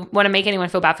 why you would want to make anyone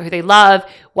feel bad for who they love,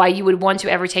 why you would want to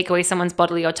ever take away someone's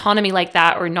bodily autonomy like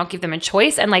that or not give them a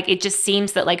choice. And like, it just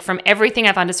seems that like from everything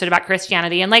I've understood about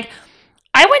Christianity, and like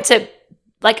I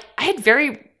had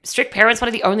very strict parents. One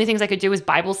of the only things I could do was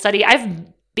Bible study. I've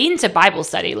been to Bible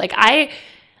study. Like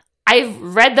I've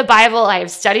read the Bible,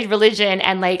 I've studied religion,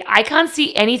 and like I can't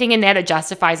see anything in there that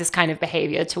justifies this kind of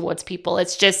behavior towards people.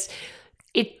 It's just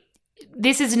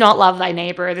this is not love thy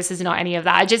neighbor. This is not any of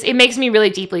that. It makes me really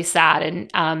deeply sad. And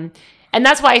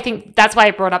that's why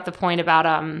I brought up the point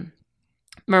about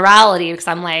morality, because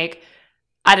I'm like,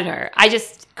 I don't know. I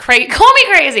just call me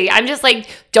crazy. I'm just like,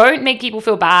 don't make people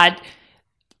feel bad.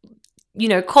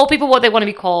 Call people what they want to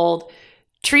be called,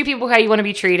 treat people how you want to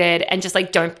be treated, and just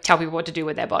like, don't tell people what to do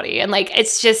with their body. And like,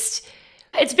 it's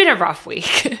been a rough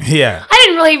week. Yeah. I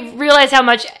didn't really realize how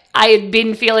much I had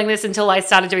been feeling this until I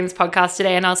started doing this podcast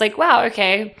today. And I was like, wow,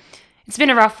 okay. It's been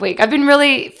a rough week. I've been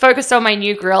really focused on my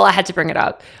new grill. I had to bring it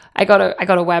up. I got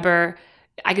a Weber.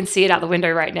 I can see it out the window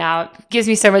right now. It gives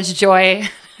me so much joy.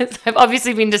 I've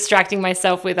obviously been distracting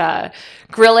myself with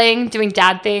grilling, doing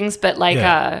dad things. But like,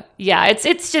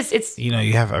 it's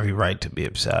you have every right to be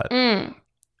upset.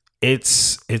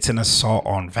 It's an assault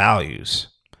on values.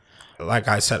 Like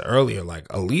I said earlier, like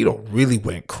Alito really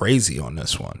went crazy on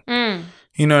this one.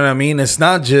 You know what I mean? It's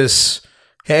not just,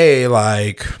 hey,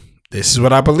 like, this is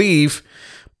what I believe.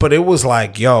 But it was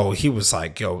like, he was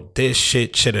like, this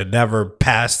shit should have never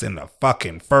passed in the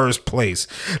fucking first place.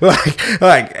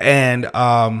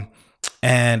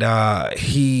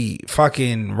 He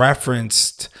fucking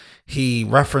referenced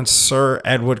Sir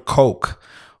Edward Coke,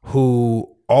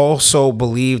 who also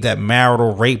believed that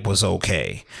marital rape was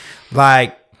okay.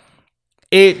 Like,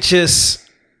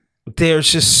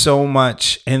 there's just so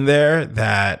much in there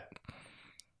that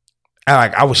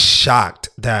I was shocked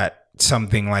that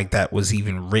something like that was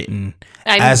even written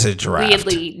as a draft.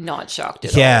 Weirdly not shocked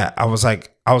at all. Yeah, I was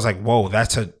like, whoa,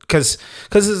 that's because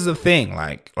this is the thing.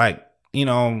 Like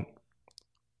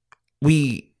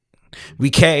we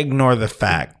can't ignore the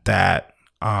fact that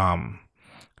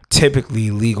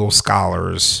typically legal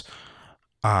scholars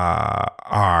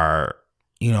are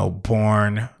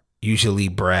born, usually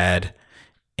bred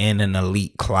in an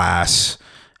elite class,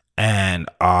 and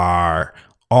are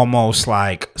almost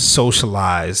like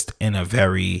socialized in a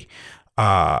very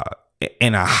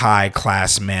in a high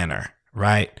class manner,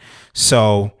 right?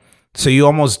 So you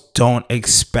almost don't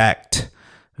expect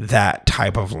that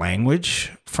type of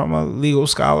language from a legal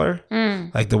scholar.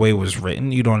 Like the way it was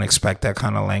written, you don't expect that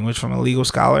kind of language from a legal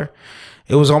scholar.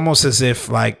 It was almost as if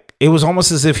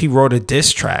he wrote a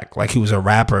diss track, like he was a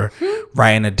rapper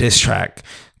writing a diss track,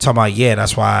 talking about, yeah,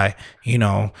 that's why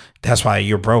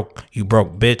you're broke, you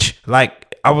broke bitch.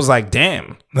 Like, I was like,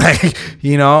 damn, like,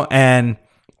 and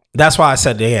that's why I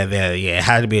said, yeah, it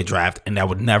had to be a draft, and that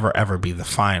would never ever be the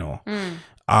final.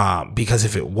 Because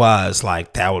if it was,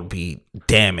 like, that would be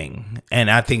damning. And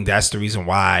I think that's the reason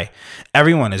why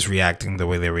everyone is reacting the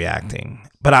way they're reacting.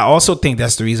 But I also think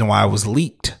that's the reason why it was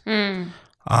leaked.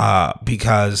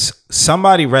 Because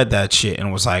somebody read that shit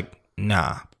and was like,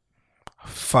 nah,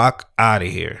 fuck out of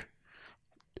here.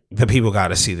 The people got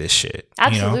to see this shit.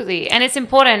 Absolutely. And it's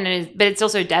important, but it's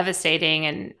also devastating.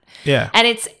 And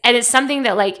it's something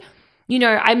that, like,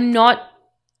 I'm not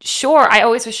sure. I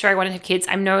always was sure I wanted to have kids.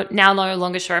 I'm now no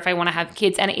longer sure if I want to have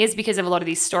kids. And it is because of a lot of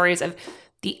these stories of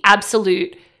the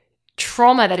absolute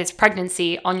trauma that is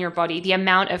pregnancy on your body, the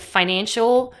amount of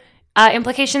financial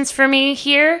implications for me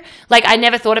here. Like, I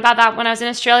never thought about that when I was in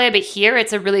Australia, but here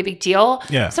it's a really big deal.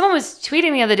 Yeah. Someone was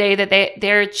tweeting the other day that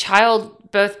their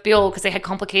childbirth bill, because they had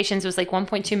complications, was like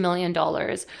 $1.2 million.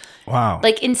 Wow.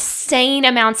 Like, insane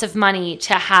amounts of money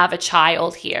to have a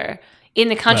child here in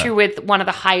the country with one of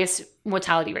the highest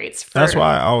mortality rates. That's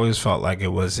why I always felt like it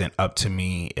wasn't up to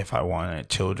me if I wanted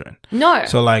children. No.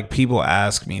 So, like, people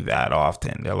ask me that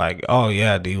often. They're like, oh,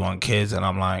 yeah, do you want kids? And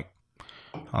I'm like,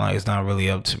 it's not really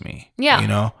up to me.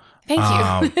 Yeah.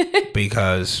 Thank you.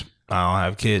 Because I don't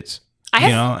have kids. I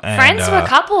have friends who are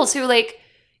couples who, like,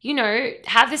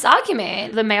 have this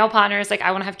argument. The male partner is like,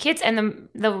 I want to have kids. And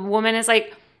the woman is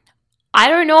like, I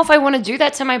don't know if I want to do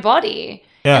that to my body.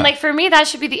 Yeah. And, like, for me, that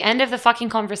should be the end of the fucking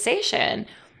conversation.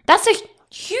 That's a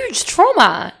huge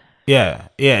trauma. Yeah,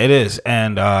 it is.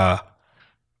 And I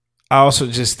also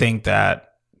just think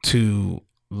that to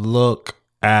look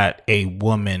at a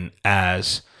woman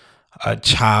as a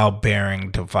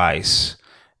childbearing device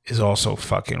is also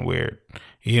fucking weird,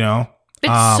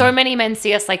 But so many men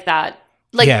see us like that.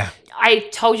 Like, I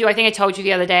think I told you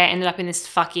the other day, I ended up in this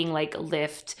fucking, like,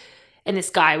 lift, and this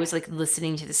guy was, like,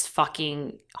 listening to this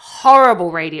fucking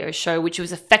horrible radio show, which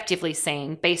was effectively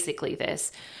saying basically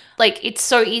this. Like, it's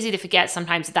so easy to forget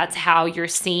sometimes that that's how you're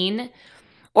seen,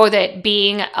 or that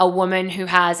being a woman who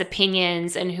has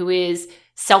opinions and who is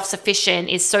self-sufficient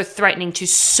is so threatening to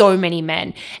so many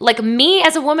men. Like, me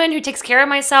as a woman who takes care of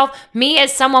myself, me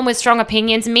as someone with strong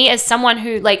opinions, me as someone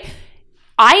who, like,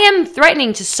 I am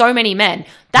threatening to so many men.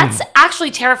 That's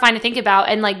actually terrifying to think about.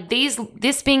 And, like,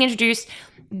 this being introduced,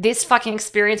 this fucking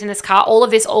experience in this car, all of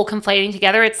this all conflating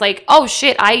together, it's like, oh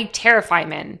shit, I terrify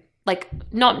men. Like,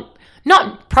 not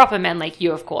proper men like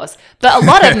you, of course, but a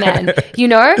lot of men,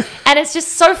 And it's just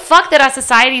so fucked that our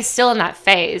society is still in that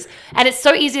phase. And it's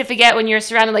so easy to forget when you're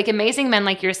surrounded, like, amazing men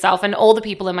like yourself and all the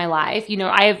people in my life.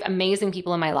 I have amazing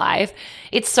people in my life.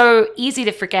 It's so easy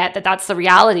to forget that that's the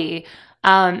reality.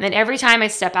 And every time I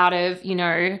step out of,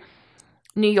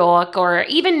 New York, or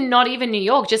even not even New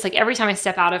York, just, like, every time I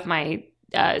step out of my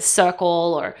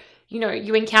circle, or,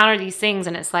 you encounter these things,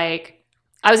 and it's like,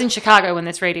 I was in Chicago when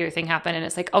this radio thing happened, and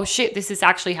it's like, oh shit, this is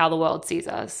actually how the world sees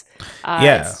us.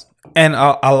 And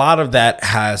a lot of that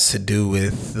has to do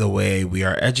with the way we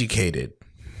are educated.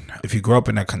 If you grow up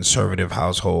in a conservative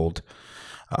household,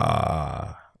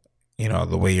 the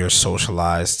way you're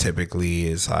socialized typically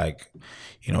is like,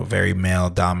 very male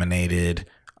dominated,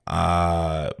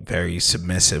 very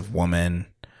submissive woman.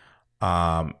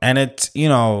 And it's,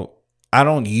 I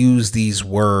don't use these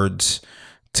words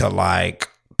to, like,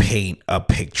 paint a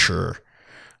picture.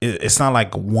 It's not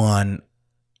like one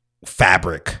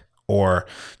fabric or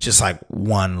just like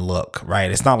one look, right?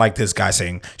 It's not like this guy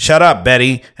saying, shut up,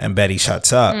 Betty, and Betty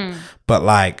shuts up. But,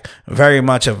 like, very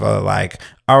much of a, like,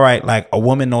 all right, like, a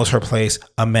woman knows her place,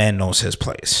 a man knows his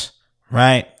place,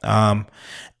 right?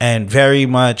 And very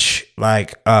much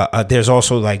like there's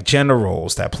also, like, gender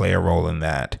roles that play a role in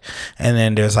that. And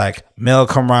then there's, like, male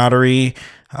camaraderie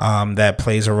that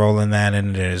plays a role in that.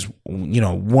 And there's,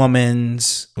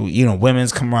 women's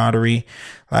camaraderie,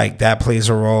 like, that plays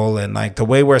a role. And, like, the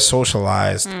way we're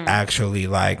socialized actually,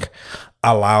 like,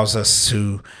 allows us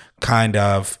to kind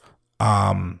of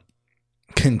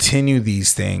continue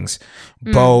these things,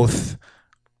 both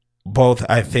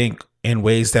I think in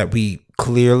ways that we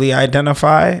clearly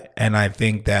identify, and I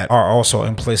think that are also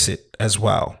implicit as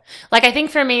well. Like, I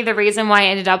think for me, the reason why I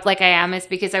ended up like I am is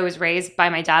because I was raised by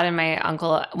my dad and my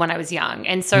uncle when I was young.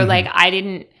 And so, like, I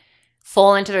didn't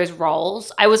fall into those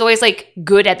roles. I was always, like,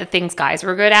 good at the things guys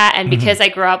were good at. And because I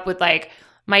grew up with, like,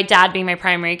 my dad being my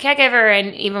primary caregiver,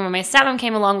 and even when my stepmom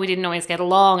came along, we didn't always get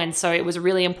along. And so it was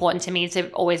really important to me to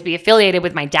always be affiliated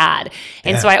with my dad.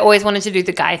 And so I always wanted to do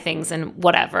the guy things and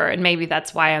whatever. And maybe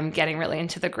that's why I'm getting really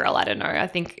into the girl. I don't know. I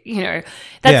think, you know,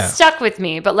 that's stuck with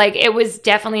me. But like, it was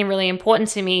definitely really important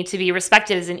to me to be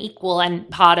respected as an equal. And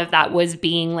part of that was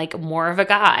being like more of a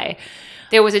guy.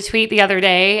 There was a tweet the other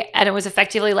day, and it was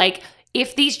effectively like,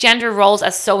 if these gender roles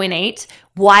are so innate,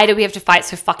 why do we have to fight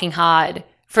so fucking hard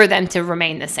for them to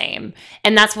remain the same?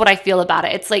 And that's what I feel about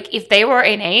it. It's like, if they were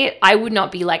innate, I would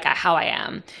not be like how I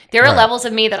am. There are levels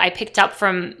of me that I picked up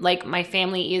from, like, my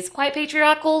family is quite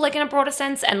patriarchal, like, in a broader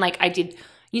sense. And like, I did,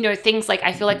 you know, things like,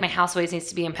 I feel like my house always needs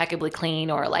to be impeccably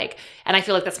clean, or like, and I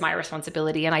feel like that's my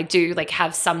responsibility. And I do like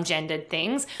have some gendered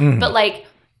things, but like,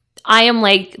 I am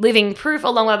like living proof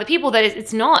along with other people that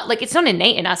it's not like, it's not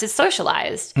innate in us, it's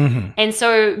socialized. And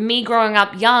so me growing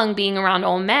up young, being around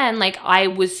all men, like, I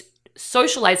was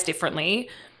socialized differently.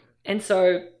 And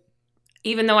so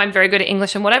even though I'm very good at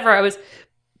English and whatever, I was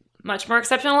much more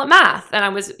exceptional at math. And I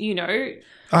was, you know.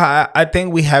 I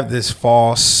think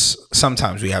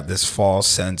sometimes we have this false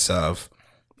sense of,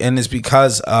 and it's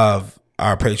because of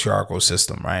our patriarchal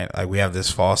system, right? Like, we have this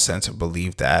false sense of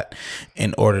belief that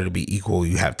in order to be equal,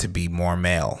 you have to be more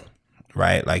male,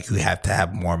 right? Like, you have to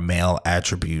have more male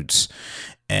attributes,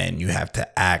 and you have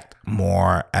to act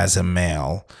more as a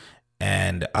male,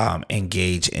 and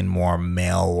engage in more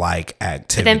male-like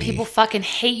activity. But then people fucking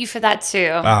hate you for that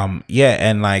too. Yeah,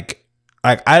 and like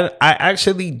I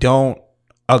actually don't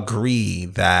agree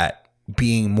that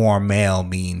being more male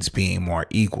means being more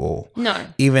equal. No.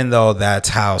 Even though that's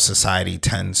how society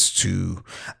tends to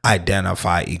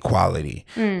identify equality.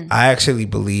 I actually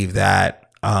believe that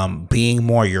being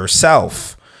more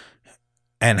yourself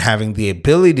and having the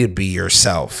ability to be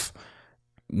yourself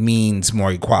means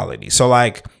more equality. So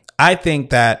like, I think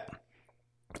that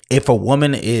if a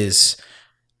woman is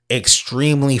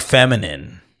extremely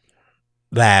feminine,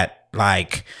 that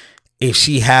like, if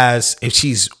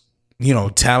she's, you know,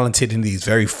 talented in these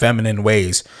very feminine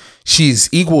ways, she's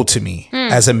equal to me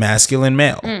as a masculine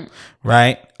male,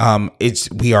 right?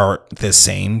 We are the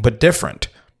same but different,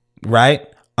 right?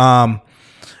 We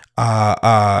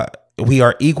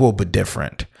are equal but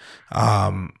different,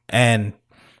 and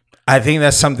I think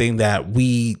that's something that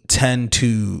we tend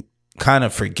to kind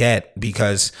of forget,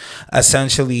 because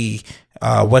essentially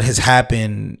what has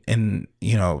happened in,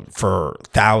 you know, for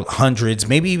hundreds,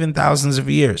 maybe even thousands of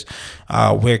years,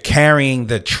 we're carrying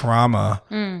the trauma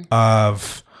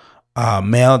of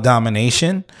male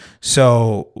domination.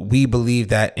 So we believe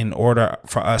that in order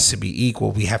for us to be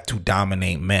equal, we have to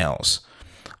dominate males.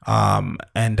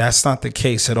 And that's not the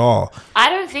case at all. I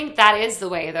don't think that is the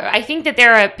way, though. I think that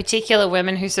there are particular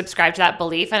women who subscribe to that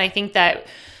belief. And I think that,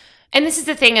 and this is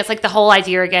the thing, it's like the whole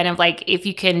idea again of like, if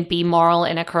you can be moral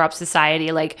in a corrupt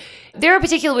society, like, there are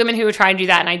particular women who are trying to do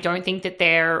that. And I don't think that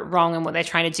they're wrong in what they're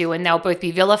trying to do. And they'll both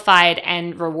be vilified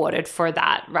and rewarded for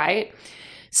that, right?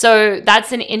 So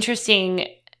that's an interesting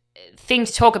thing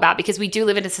to talk about, because we do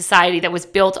live in a society that was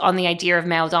built on the idea of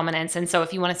male dominance. And so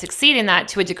if you want to succeed in that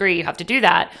to a degree, you have to do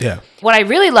that. Yeah. What I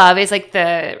really love is like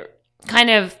the kind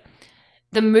of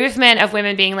the movement of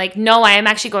women being like, no, I am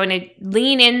actually going to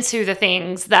lean into the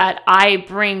things that I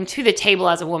bring to the table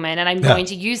as a woman, and I'm going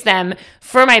to use them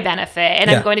for my benefit, and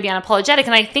I'm going to be unapologetic.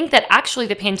 And I think that actually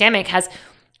the pandemic has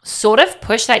sort of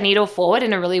pushed that needle forward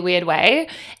in a really weird way.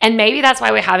 And maybe that's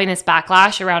why we're having this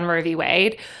backlash around Roe v.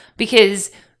 Wade,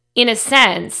 because in a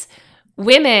sense,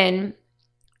 women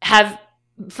have,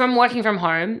 from working from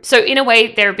home, so in a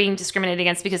way they're being discriminated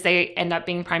against because they end up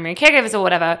being primary caregivers or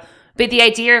whatever. But the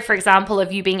idea, for example,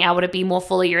 of you being able to be more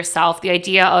fully yourself, the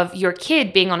idea of your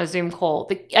kid being on a Zoom call,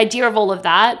 the idea of all of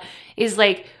that is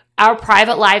like, our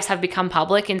private lives have become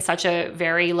public in such a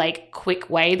very like quick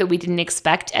way that we didn't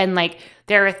expect. And like,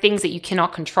 there are things that you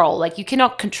cannot control. Like, you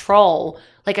cannot control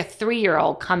like a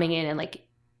 3-year-old coming in and like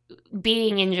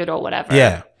being injured or whatever.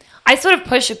 Yeah. I sort of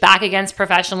push back against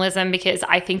professionalism, because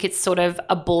I think it's sort of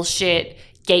a bullshit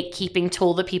gatekeeping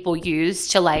tool that people use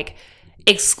to like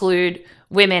exclude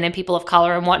women and people of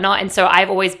color and whatnot. And so I've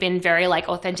always been very like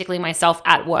authentically myself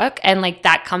at work, and like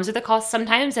that comes with a cost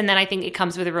sometimes, and then I think it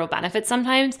comes with a real benefit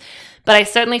sometimes. But I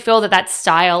certainly feel that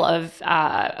style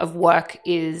of work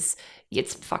is,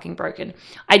 it's fucking broken.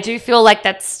 I do feel like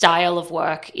that style of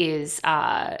work is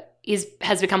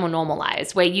has become more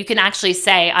normalized, where you can actually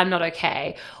say, I'm not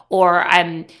okay, or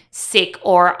I'm sick,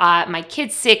 or my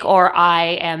kid's sick, or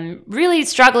I am really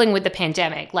struggling with the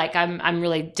pandemic. Like I'm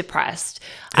really depressed.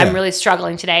 Yeah. I'm really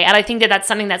struggling today. And I think that that's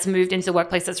something that's moved into the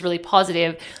workplace that's really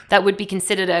positive, that would be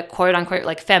considered a quote unquote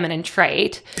like feminine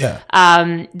trait. Yeah.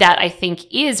 That I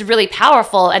think is really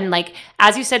powerful. And like,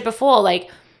 as you said before,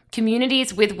 like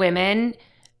communities with women,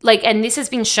 like, and this has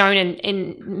been shown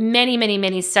in many, many,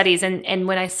 many studies. And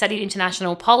when I studied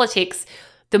international politics,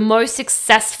 the most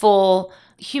successful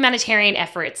humanitarian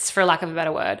efforts, for lack of a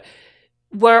better word,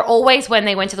 were always when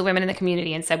they went to the women in the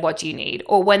community and said, what do you need?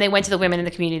 Or when they went to the women in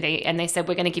the community and they said,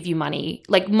 we're going to give you money,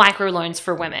 like microloans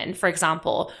for women, for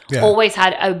example, always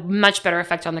had a much better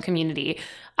effect on the community.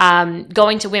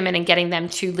 Going to women and getting them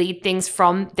to lead things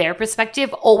from their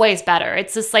perspective, always better.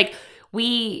 It's just like,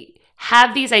 we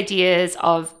have these ideas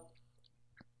of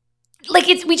like,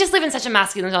 we just live in such a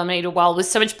masculine dominated world with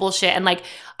so much bullshit. And like,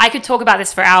 I could talk about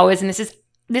this for hours, and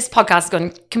this podcast has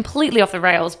gone completely off the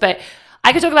rails, but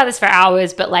I could talk about this for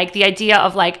hours. But like the idea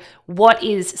of like, what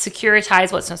is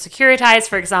securitized, what's not securitized,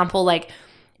 for example, like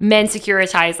men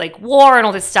securitize like war and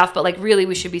all this stuff, but like really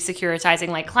we should be securitizing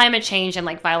like climate change and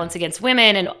like violence against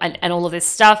women and all of this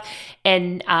stuff.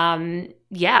 And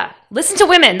yeah, listen to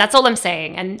women. That's all I'm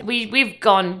saying. And we've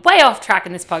gone way off track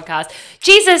in this podcast.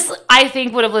 Jesus, I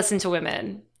think, would have listened to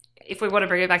women if we want to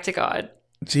bring it back to God.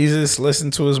 Jesus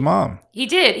listened to his mom. He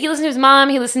did. He listened to his mom.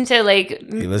 He listened to like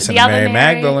he listened to Mary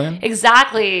Magdalene.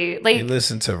 Exactly. Like he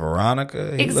listened to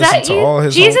Veronica. He listened to all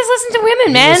his. Jesus listened to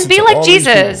women, man. Be like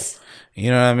Jesus.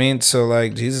 You know what I mean? So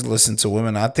like Jesus listened to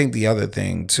women. I think the other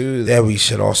thing too that we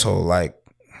should also like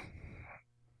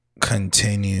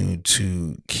continue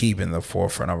to keep in the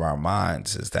forefront of our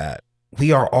minds is that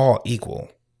we are all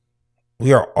equal.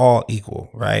 We are all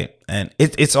equal, right? And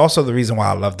it's also the reason why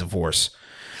I love divorce.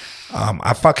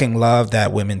 I fucking love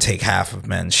that women take half of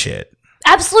men's shit.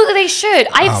 Absolutely, they should.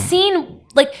 I've seen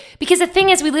like, because the thing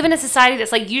is, we live in a society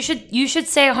that's like, you should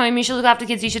stay at home, you should look after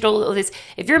kids, you should do all this.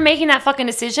 If you're making that fucking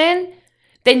decision,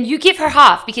 then you give her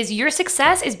half, because your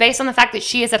success is based on the fact that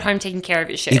she is at home taking care of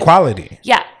your shit. Equality.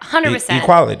 Yeah, 100%.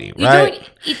 Equality, right?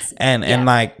 And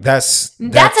like that's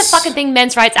a fucking thing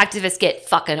men's rights activists get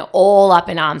fucking all up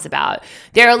in arms about.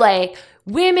 They're like,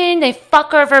 women, they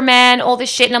fuck over men, all this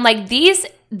shit. And I'm like, this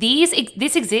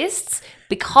exists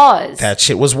because that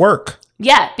shit was work.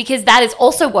 Yeah, because that is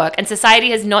also work, and society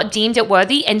has not deemed it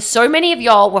worthy. And so many of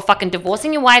y'all were fucking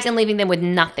divorcing your wives and leaving them with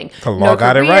nothing. The law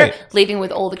got it right. Leaving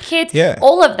with all the kids. Yeah.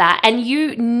 All of that. And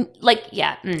you, like,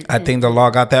 yeah. I think the law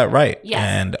got that right. Yes.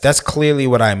 And that's clearly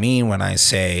what I mean when I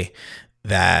say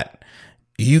that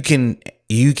you can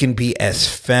be as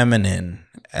feminine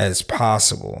as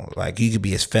possible. Like, you could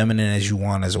be as feminine as you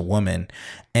want as a woman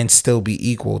and still be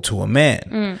equal to a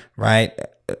man, right?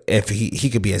 If he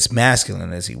could be as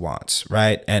masculine as he wants,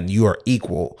 right? And you are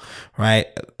equal, right?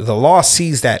 The law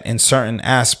sees that in certain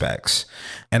aspects.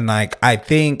 And like, I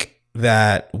think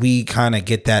that we kind of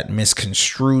get that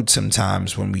misconstrued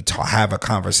sometimes when we have a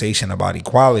conversation about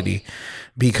equality,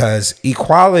 because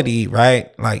equality,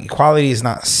 right? Like, equality is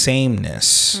not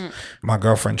sameness. My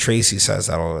girlfriend Tracy says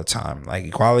that all the time. Like,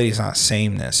 equality is not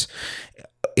sameness.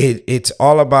 It's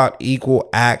all about equal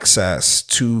access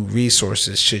to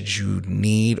resources should you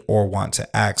need or want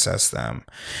to access them.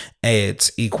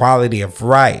 It's equality of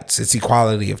rights. It's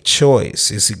equality of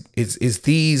choice. It's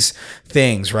these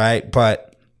things, right?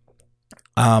 But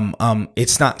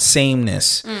it's not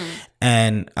sameness.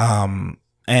 And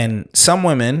some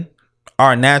women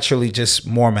are naturally just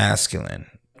more masculine.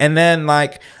 And then,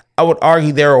 like, I would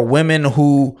argue there are women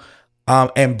who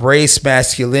embrace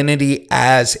masculinity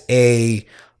as a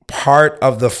part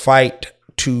of the fight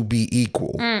to be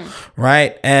equal,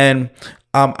 right? And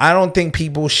I don't think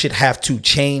people should have to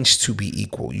change to be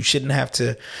equal. You shouldn't have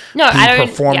to be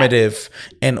performative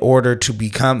in order to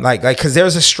become like, because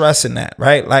there's a stress in that,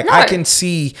 right? Like, I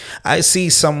see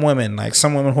some women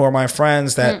who are my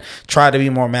friends that try to be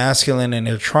more masculine, and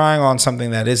they're trying on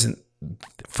something that isn't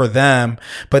for them,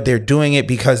 but they're doing it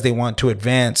because they want to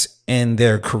advance in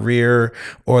their career,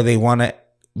 or they want to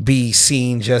be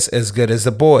seen just as good as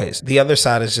the boys. The other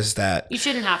side is just that you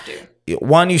shouldn't have to.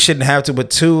 One, you shouldn't have to, but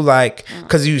two, like,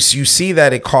 because you see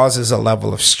that it causes a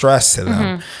level of stress to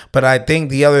them. But I think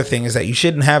the other thing is that you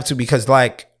shouldn't have to, because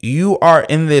like, you are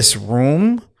in this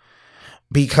room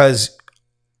because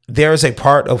there's a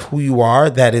part of who you are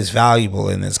that is valuable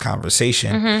in this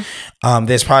conversation.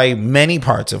 There's probably many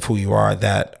parts of who you are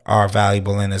that are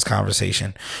valuable in this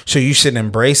conversation. So you should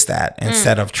embrace that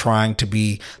instead of trying to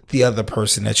be the other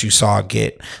person that you saw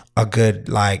get a good,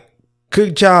 like,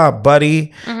 good job,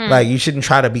 buddy. Like, you shouldn't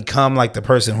try to become like the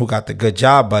person who got the good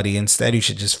job, buddy. Instead, you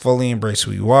should just fully embrace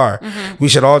who you are. We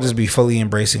should all just be fully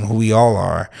embracing who we all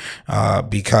are,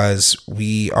 because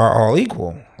we are all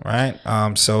equal, right?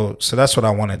 So that's what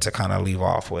I wanted to kind of leave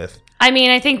off with. I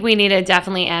mean, I think we need to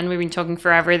definitely end. We've been talking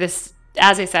forever. This,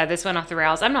 as I said, this went off the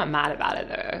rails. I'm not mad about it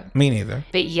though. Me neither.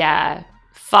 But yeah,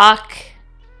 fuck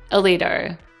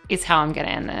Alito is how I'm gonna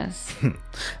end this.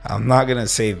 I'm not gonna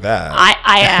say that.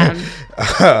 I am,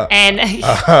 and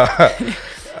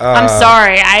I'm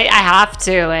sorry. I have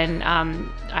to, and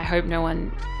I hope no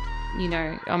one,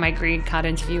 on my green card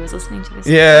interview was listening to this.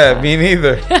 Yeah, me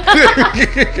neither.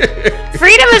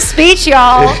 Freedom of speech,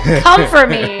 y'all. Come for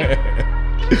me.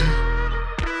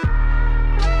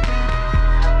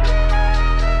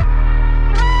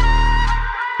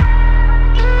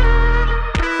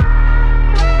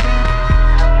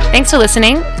 Thanks for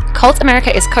listening. Cult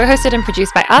America is co-hosted and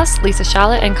produced by us, Lisa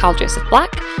Charlotte and Carl Joseph Black.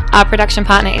 Our production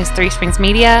partner is Three Springs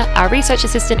Media. Our research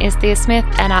assistant is Thea Smith,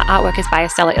 and our artwork is by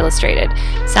Estella Illustrated.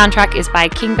 Soundtrack is by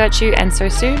King Virtue and So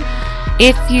Soon.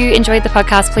 If you enjoyed the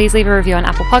podcast, please leave a review on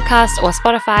Apple Podcasts or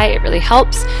Spotify. It really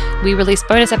helps. We release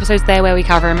bonus episodes there where we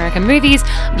cover American movies.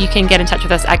 You can get in touch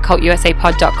with us at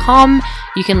cultusapod.com.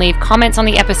 You can leave comments on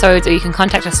the episodes, or you can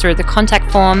contact us through the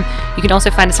contact form. You can also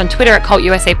find us on Twitter at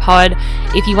cultusapod.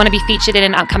 If you want to be featured in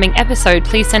an upcoming episode,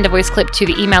 please send a voice clip to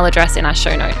the email address in our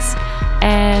show notes.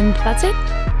 And that's it.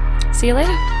 See you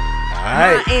later.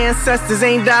 Right. My ancestors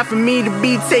ain't died for me to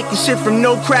be taking shit from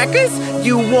no crackers.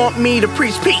 You want me to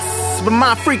preach peace, but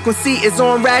my frequency is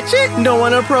on ratchet. Don't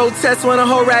wanna protest, wanna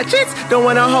hold ratchets. Don't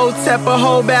wanna hold tep or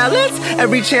hold ballots.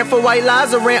 Every chant for white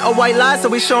lies, a rant of white lies, so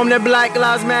we show them that black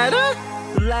lives matter.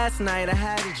 Last night I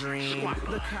had a dream.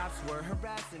 The cops were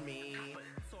harassing